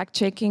things.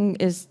 Fact-checking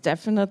is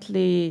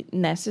definitely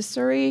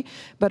necessary,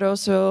 but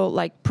also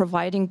like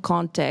providing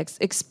context,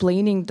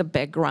 explaining the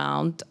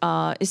background,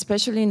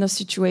 especially in a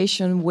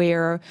situation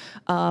where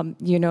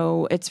you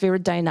know, it's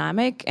very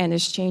dynamic and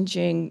it's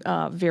changing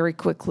very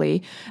quickly.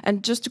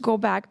 And just to go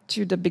back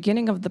to the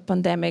beginning of the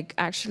pandemic,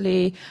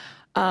 actually,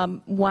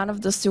 one of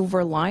the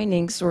silver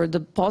linings or the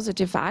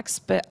positive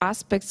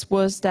aspects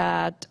was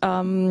that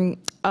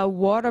a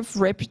lot of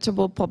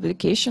reputable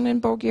publication in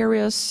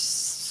Bulgaria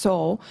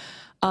saw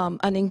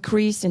an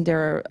increase in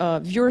their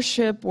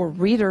viewership or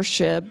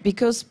readership,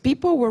 because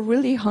people were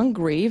really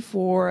hungry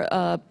for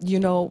you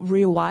know,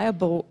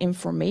 reliable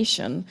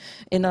information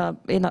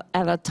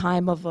at a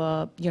time of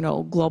a, you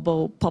know,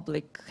 global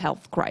public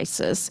health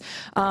crisis.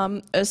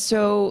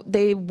 So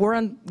they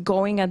weren't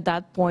going at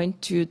that point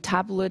to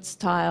tabloid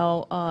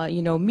style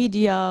you know,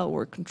 media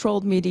or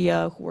controlled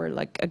media who were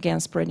like, again,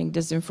 spreading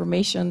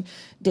disinformation.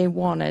 They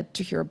wanted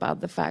to hear about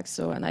the facts.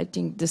 So, and I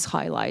think this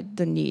highlights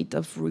the need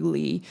of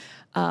really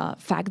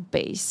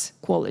fact-based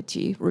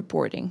quality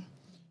reporting.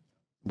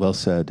 Well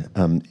said.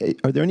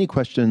 Are there any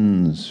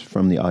questions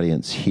from the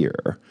audience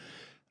here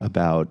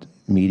about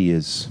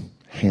media's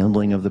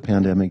handling of the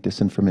pandemic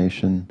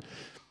disinformation?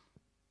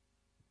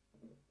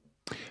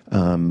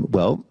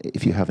 Well,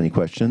 if you have any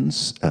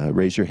questions,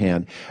 raise your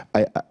hand.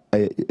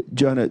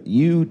 Joanna,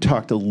 you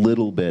talked a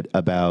little bit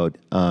about,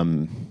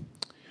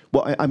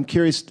 well, I'm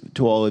curious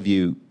to all of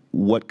you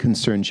what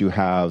concerns you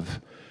have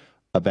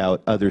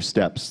about other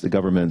steps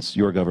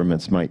your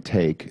governments might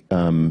take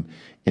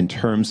in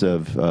terms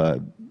of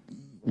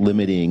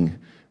limiting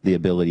the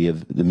ability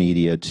of the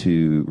media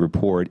to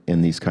report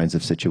in these kinds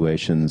of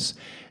situations.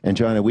 And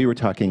Joanna, we were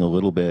talking a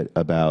little bit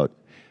about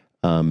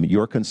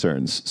your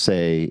concerns,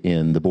 say,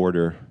 in the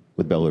border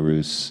with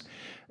Belarus,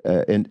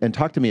 and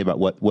talk to me about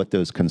what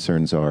those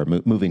concerns are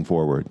moving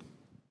forward.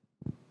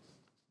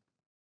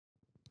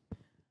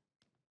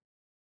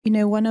 You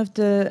know, one of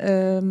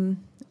the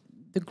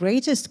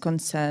greatest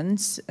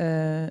concerns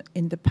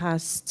in the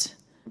past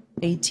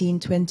 18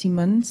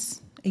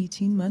 months,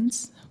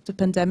 the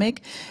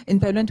pandemic in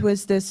Poland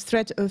was this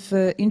threat of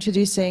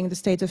introducing the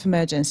state of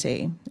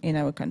emergency in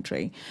our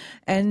country.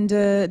 And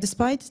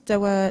despite there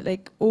were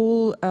like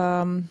all,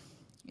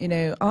 you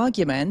know,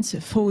 arguments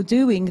for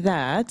doing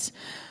that,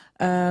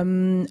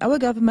 our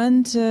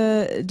government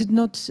did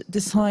not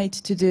decide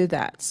to do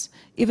that,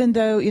 even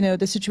though, you know,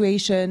 the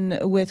situation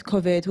with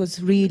COVID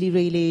was really,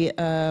 really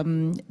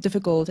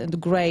difficult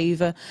and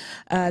grave.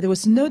 There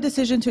was no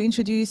decision to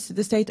introduce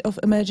the state of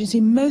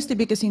emergency, mostly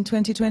because in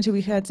 2020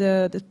 we had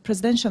the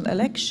presidential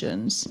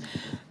elections,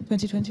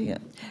 2020, yeah.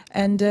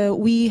 And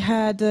we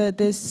had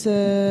this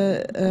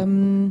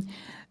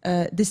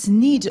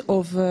need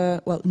of,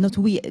 well, not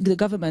we, the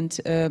government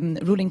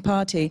ruling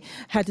party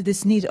had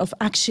this need of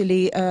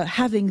actually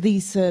having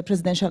these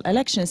presidential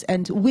elections,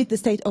 and with the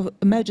state of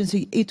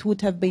emergency it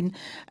would have been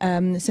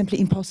simply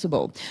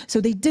impossible.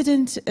 So they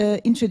didn't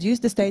introduce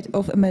the state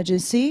of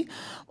emergency,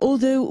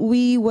 although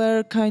we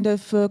were kind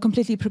of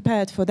completely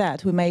prepared for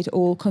that. We made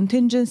all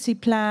contingency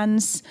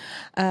plans,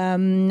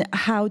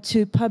 how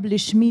to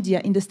publish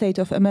media in the state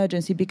of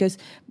emergency, because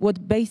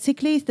what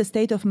basically the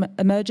state of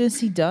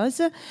emergency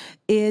does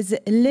is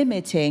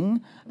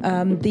limiting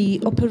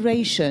the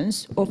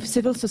operations of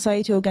civil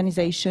society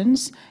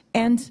organizations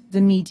and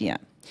the media.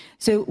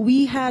 So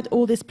we had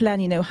all this plan,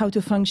 you know, how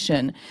to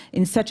function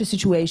in such a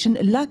situation.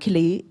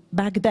 Luckily,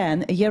 back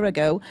then, a year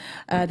ago,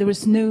 there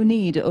was no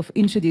need of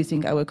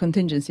introducing our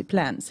contingency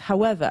plans.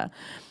 However,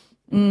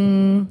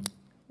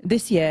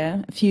 this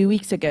year, a few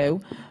weeks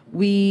ago,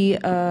 we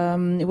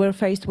were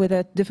faced with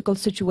a difficult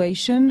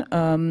situation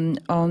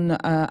on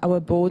our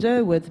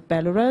border with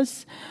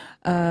Belarus.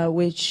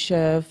 which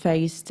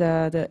faced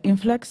the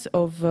influx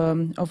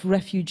of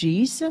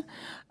refugees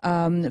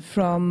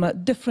from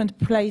different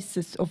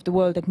places of the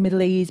world, like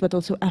Middle East, but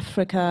also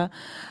Africa,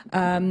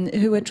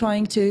 who were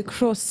trying to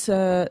cross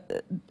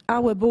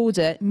our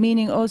border,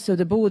 meaning also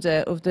the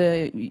border of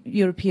the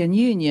European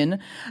Union,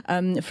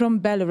 from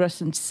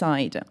Belarusian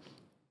side.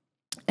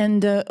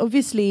 And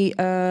obviously,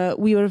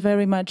 we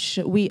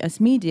as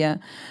media,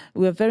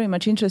 we were very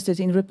much interested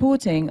in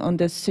reporting on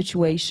this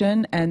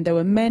situation, and there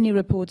were many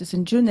reporters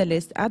and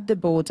journalists at the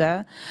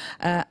border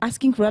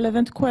asking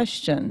relevant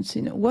questions.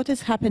 You know, what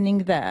is happening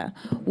there?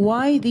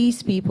 Why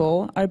these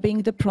people are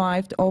being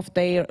deprived of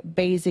their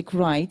basic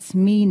rights,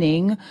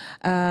 meaning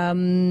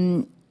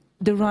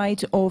the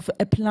right of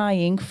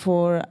applying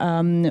for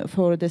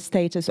the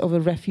status of a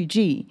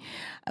refugee?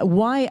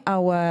 Why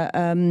our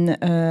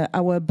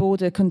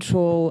border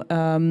control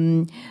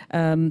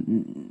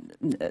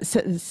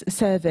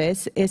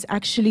service is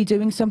actually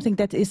doing something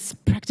that is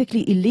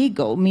practically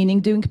illegal, meaning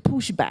doing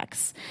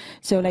pushbacks.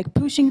 So like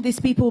pushing these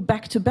people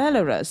back to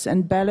Belarus,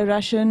 and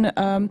Belarusian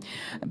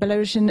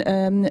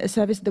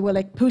service, they were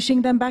like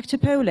pushing them back to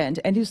Poland,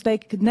 and it was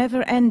like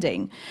never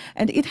ending.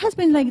 And it has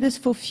been like this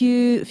for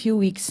few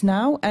weeks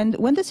now. And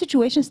when the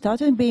situation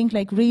started being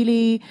like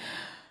really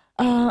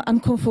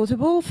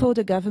uncomfortable for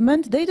the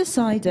government, they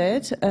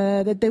decided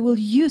that they will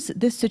use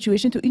this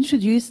situation to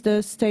introduce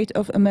the state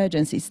of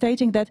emergency,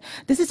 stating that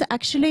this is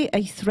actually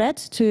a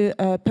threat to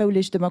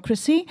Polish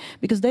democracy,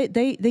 because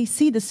they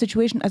see the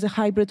situation as a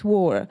hybrid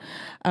war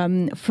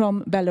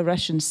from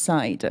Belarusian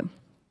side.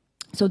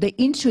 So they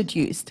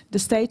introduced the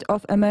state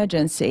of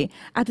emergency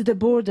at the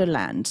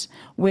borderland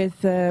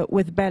with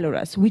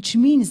Belarus, which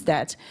means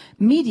that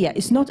media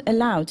is not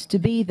allowed to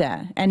be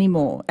there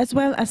anymore, as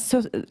well as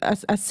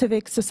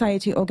civic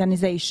society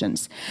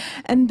organizations.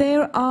 And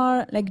there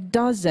are like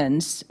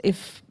dozens,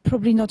 if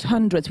probably not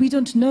hundreds, we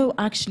don't know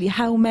actually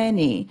how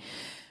many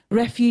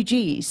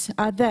refugees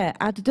are there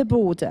at the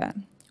border.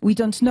 We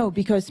don't know,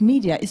 because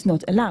media is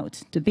not allowed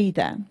to be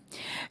there.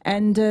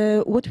 And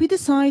what we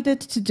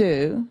decided to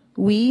do,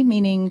 we,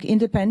 meaning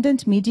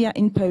independent media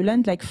in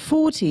Poland, like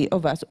 40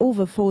 of us,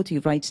 over 40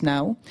 right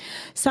now,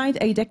 signed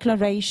a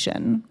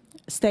declaration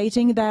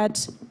stating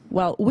that,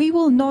 well, we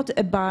will not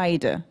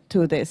abide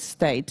to this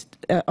state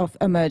of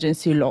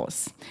emergency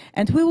laws.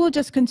 And we will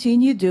just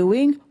continue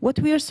doing what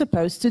we are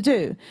supposed to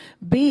do,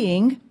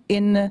 being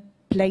in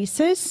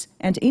places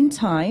and in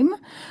time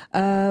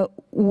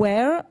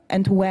where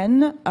and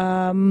when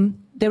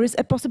there is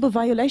a possible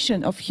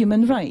violation of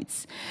human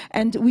rights.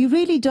 And we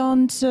really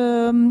don't,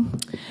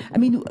 I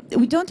mean,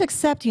 we don't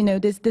accept, you know,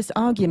 this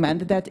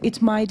argument that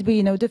it might be,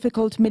 you know,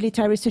 difficult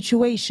military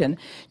situation.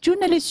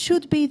 Journalists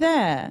should be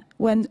there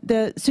when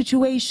the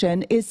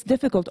situation is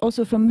difficult,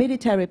 also from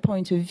military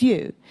point of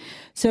view.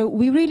 So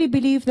we really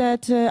believe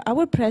that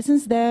our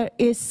presence there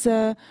is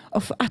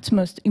of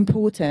utmost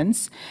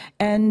importance,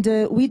 and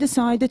we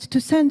decided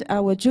to send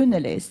our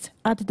journalists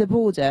at the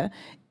border,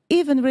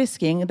 even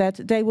risking that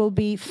they will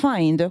be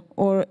fined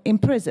or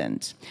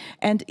imprisoned.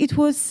 And it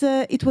was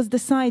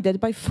decided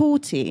by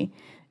 40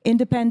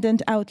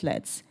 independent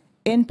outlets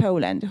in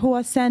Poland who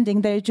are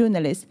sending their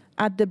journalists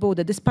at the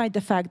border, despite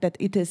the fact that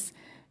it is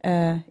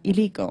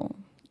illegal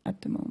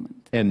at the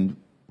moment. And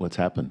what's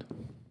happened?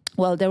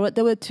 Well, there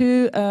were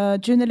two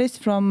journalists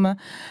from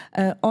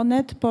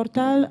Onet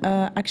portal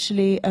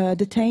actually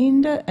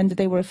detained, and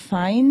they were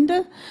fined.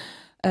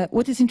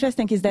 What is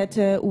interesting is that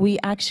we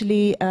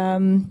actually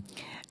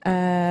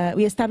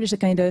we established a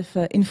kind of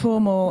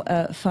informal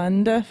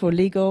fund for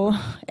legal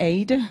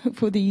aid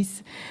for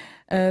these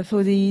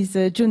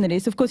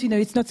journalists. Of course, you know,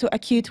 it's not so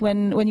acute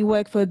when you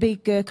work for a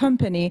big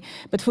company,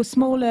 but for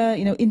smaller,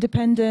 you know,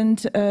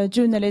 independent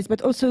journalists,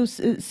 but also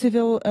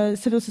civil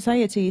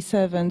society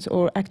servants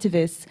or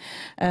activists,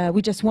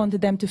 we just wanted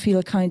them to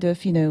feel kind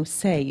of, you know,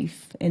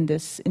 safe in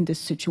this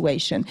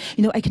situation.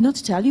 You know, I cannot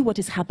tell you what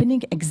is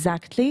happening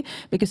exactly,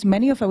 because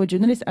many of our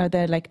journalists are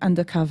there like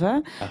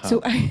undercover.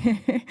 So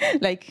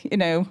like, you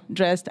know,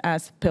 dressed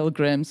as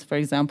pilgrims, for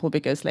example,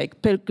 because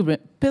like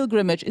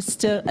pilgrimage is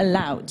still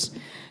allowed.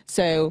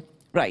 So,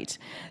 right.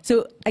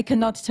 So I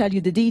cannot tell you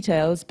the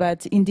details,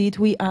 but indeed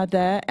we are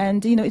there,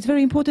 and you know it's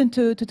very important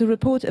to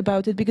report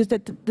about it, because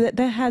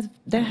there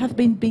have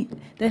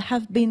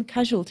been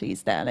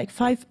casualties there, like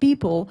 5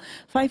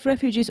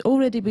 refugees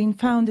already been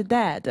found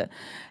dead,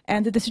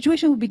 and the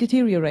situation will be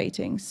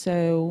deteriorating.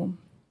 So.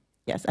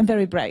 Yes, I'm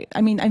very brave.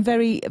 I mean, I'm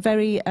very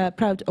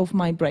proud of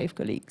my brave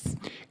colleagues.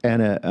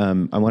 Anna,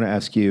 I want to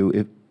ask you,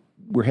 if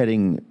we're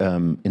heading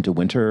into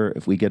winter,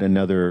 if we get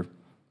another,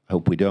 I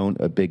hope we don't,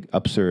 a big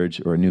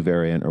upsurge or a new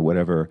variant or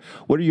whatever,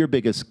 what are your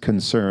biggest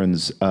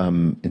concerns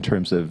in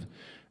terms of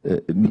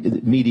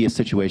media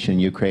situation in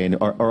Ukraine?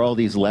 Are all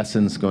these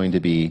lessons going to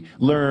be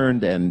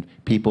learned and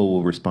people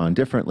will respond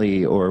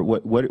differently, or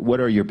what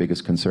are your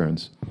biggest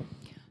concerns?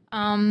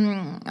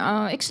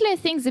 Actually, I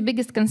think the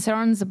biggest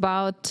concerns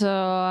about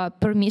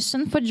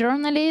permission for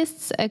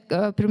journalists,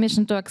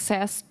 permission to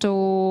access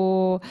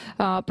to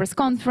press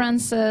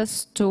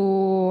conferences,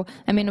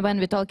 I mean, when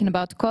we're talking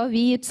about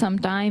COVID,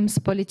 sometimes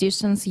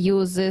politicians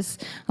use this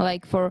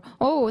like for,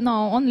 oh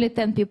no, only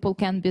 10 people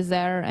can be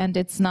there, and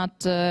it's not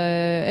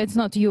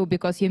you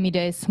because your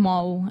media is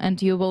small, and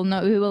we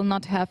will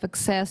not have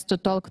access to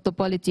talk to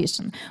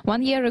politicians.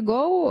 1 year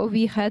ago,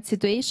 we had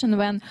situation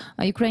when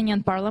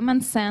Ukrainian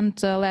parliament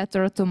sent a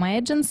letter to my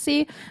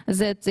agency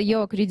that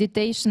your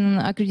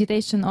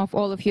accreditation of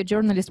all of your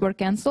journalists were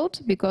cancelled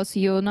because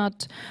you're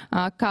not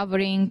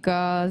covering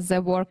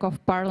the work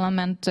of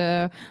parliament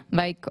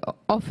like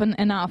often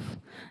enough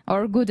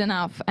or good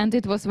enough. And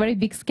it was a very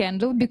big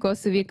scandal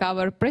because we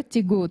cover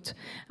pretty good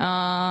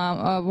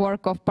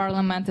work of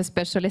parliament,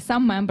 especially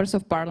some members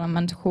of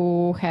parliament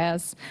who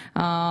has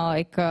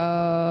like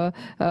a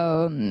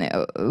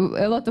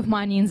lot of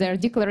money in their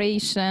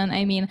declaration.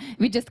 I mean,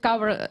 we just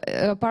cover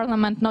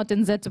parliament not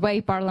in that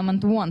way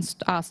parliament wants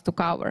us to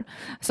cover.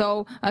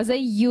 So they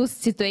use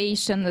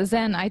situation.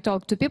 Then I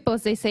talked to people,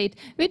 they said,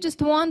 we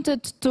just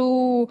wanted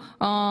to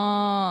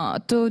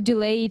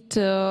delete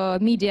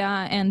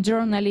media and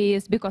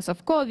journalists because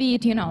of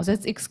COVID, you know,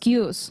 that's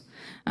excuse.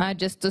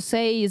 Just to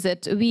say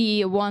that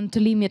we want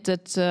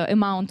limited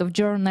amount of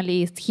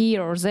journalists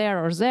here or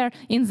there or there.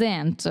 In the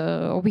end,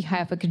 we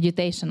have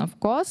accreditation, of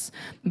course,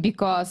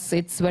 because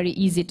it's very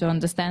easy to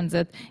understand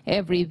that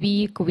every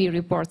week we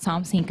report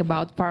something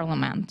about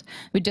parliament.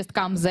 We just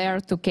come there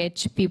to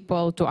catch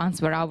people to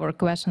answer our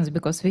questions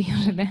because we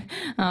usually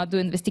do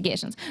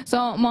investigations.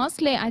 So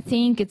mostly I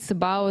think it's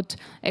about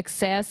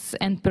access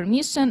and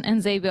permission,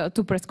 and they will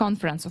to press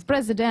conference of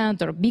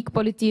president or big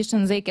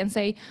politicians, they can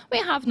say, we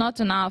have not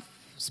enough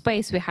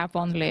space, we have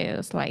only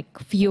like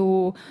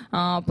few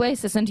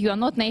places, and you are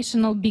not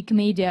national big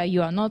media,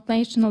 you are not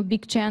national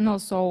big channel,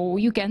 so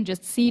you can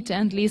just sit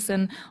and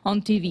listen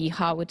on TV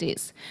how it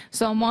is.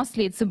 So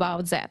mostly it's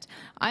about that.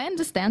 I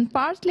understand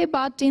partly,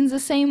 but in the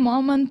same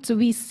moment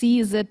we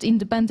see that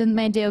independent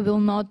media will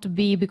not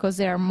be, because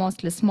they are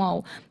mostly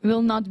small,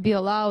 will not be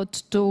allowed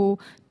to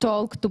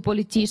talk to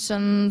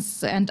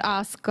politicians and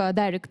ask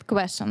direct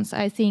questions.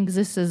 I think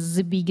this is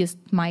the biggest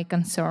my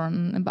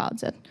concern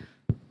about that.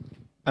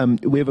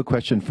 We have a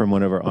question from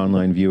one of our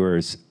online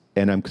viewers,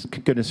 and I'm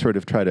going to sort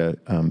of try to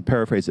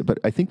paraphrase it, but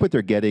I think what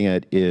they're getting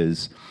at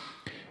is,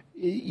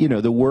 you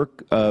know, the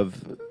work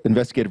of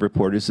investigative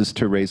reporters is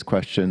to raise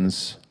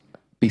questions,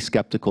 be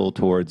skeptical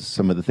towards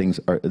some of the things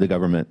the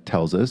government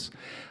tells us.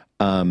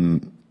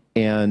 And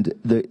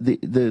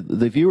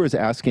the viewer is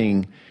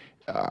asking,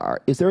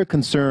 is there a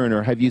concern,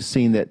 or have you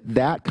seen that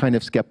that kind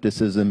of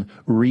skepticism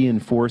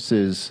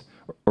reinforces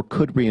or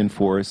could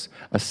reinforce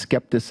a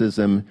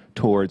skepticism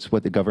towards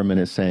what the government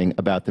is saying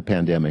about the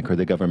pandemic or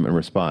the government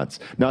response?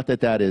 Not that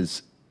that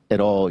is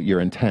at all your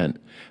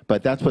intent,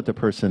 but that's what the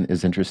person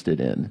is interested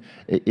in.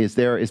 Is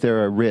there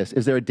a risk?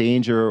 Is there a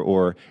danger,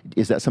 or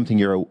is that something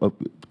you're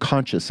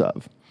conscious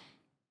of?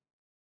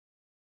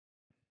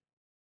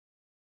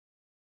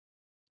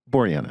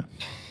 Boryana.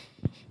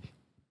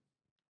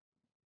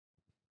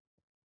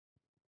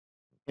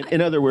 In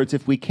other words,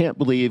 if we can't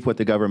believe what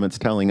the government's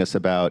telling us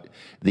about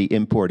the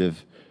import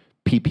of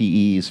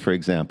PPEs, for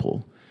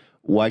example,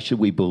 why should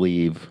we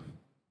believe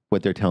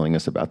what they're telling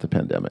us about the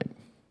pandemic?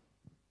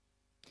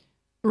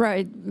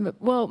 Right.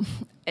 Well,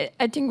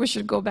 I think we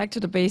should go back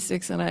to the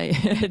basics, and I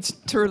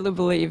truly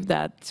believe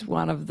that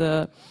one of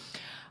the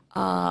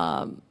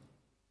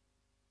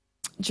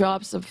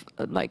jobs of,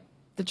 like,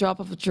 the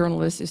job of a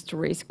journalist is to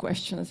raise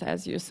questions,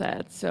 as you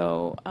said.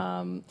 So,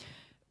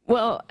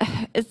 well,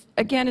 it's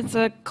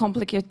a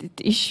complicated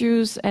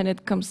issues, and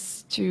it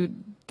comes to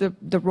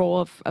the role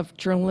of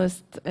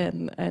journalists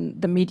and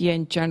the media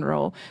in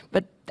general.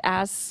 But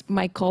as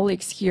my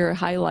colleagues here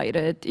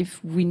highlighted,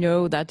 if we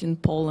know that in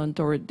Poland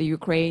or the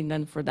Ukraine,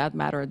 and for that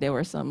matter, there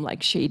were some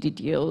like shady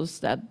deals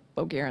that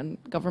Bulgarian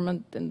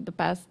government in the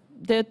past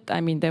did. I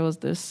mean, there was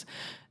this,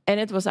 and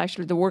it was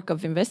actually the work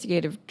of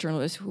investigative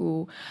journalists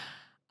who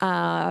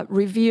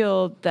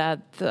revealed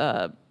that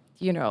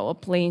you know, a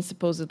plane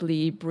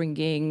supposedly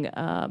bringing,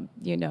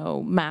 you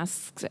know,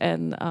 masks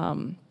and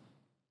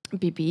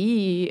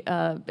PPE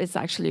is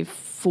actually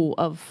full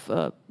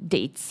of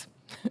dates.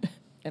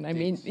 And I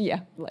mean,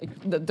 yeah, like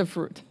the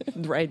fruit,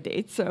 the right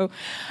date. So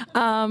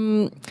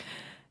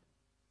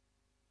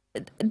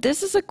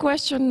this is a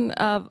question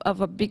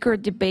of a bigger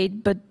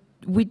debate, but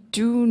we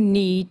do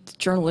need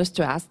journalists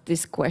to ask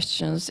these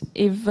questions,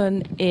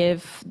 even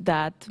if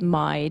that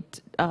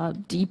might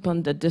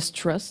deepen the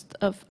distrust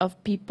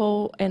of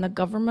people in a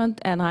government.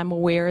 And I'm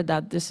aware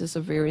that this is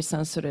a very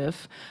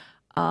sensitive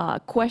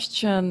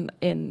question,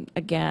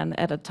 again,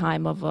 at a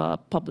time of a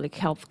public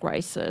health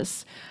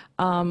crisis.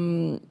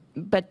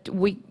 But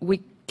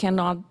we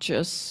cannot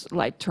just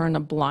like turn a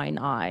blind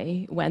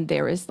eye when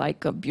there is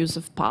like abuse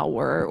of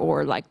power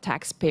or like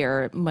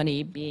taxpayer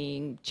money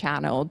being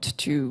channeled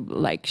to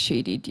like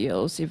shady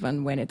deals,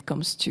 even when it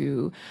comes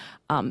to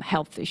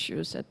health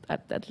issues.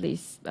 At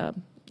least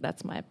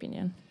that's my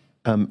opinion.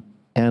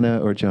 Anna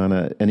or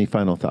Joanna, any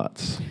final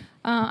thoughts?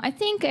 I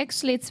think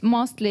actually it's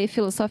mostly a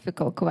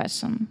philosophical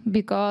question,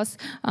 because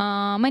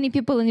many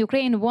people in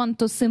Ukraine want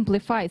to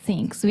simplify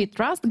things. We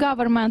trust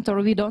government or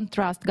we don't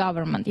trust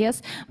government,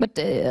 yes? But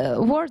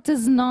word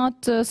is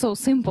not so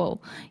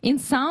simple. In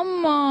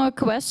some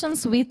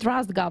questions we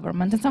trust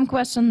government, in some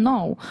questions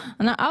no.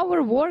 And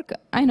our work,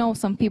 I know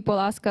some people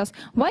ask us,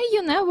 why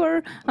you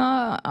never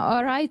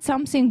write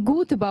something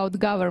good about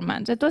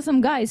government? It was some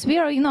guys, we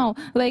are, you know,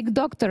 like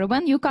doctor.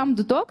 When you come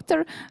to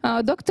doctor,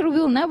 doctor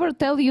will never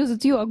tell you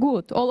that you are good.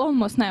 Or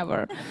almost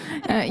never.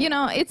 You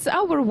know, it's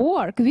our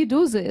work. We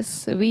do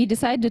this. We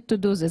decided to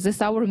do this.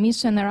 It's our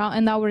mission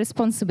and our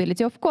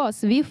responsibility. Of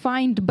course, we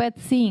find bad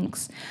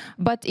things,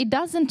 but it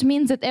doesn't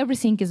mean that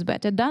everything is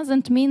bad. It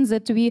doesn't mean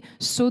that we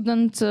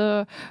shouldn't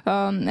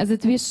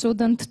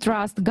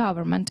trust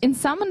government. In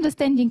some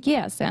understanding,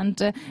 yes,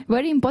 and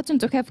very important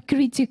to have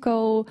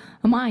critical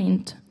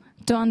mind.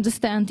 To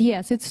understand,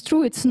 yes, it's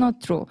true, it's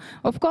not true.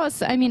 Of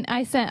course, I mean,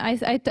 I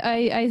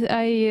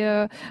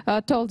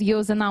told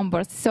you the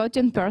numbers,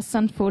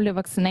 13% fully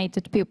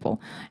vaccinated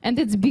people. And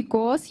it's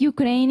because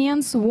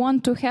Ukrainians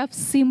want to have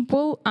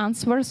simple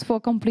answers for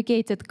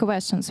complicated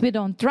questions. We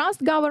don't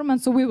trust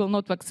government, so we will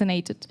not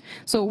vaccinate it.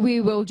 So we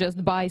will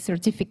just buy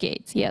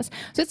certificates, yes.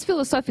 So it's a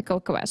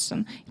philosophical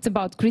question. It's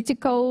about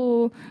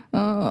critical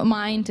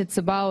mind, it's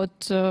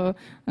about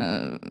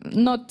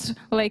not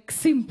like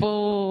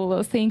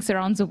simple things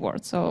around the world.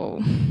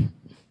 So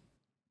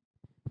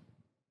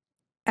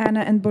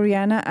Anna and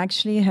Boryana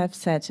actually have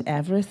said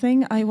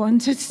everything I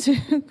wanted to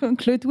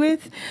conclude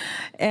with,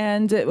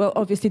 and well,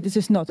 obviously this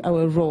is not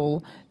our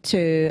role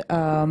to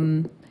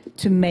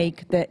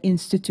make the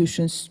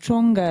institutions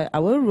stronger.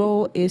 Our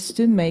role is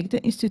to make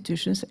the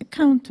institutions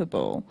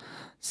accountable.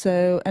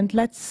 So, and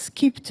let's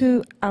keep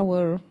to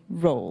our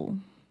role.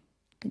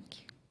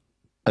 Thank you.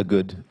 A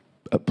good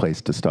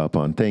place to stop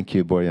on. Thank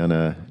you,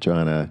 Boryana,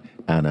 Joanna,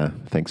 Anna.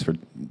 Thanks for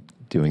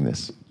doing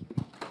this.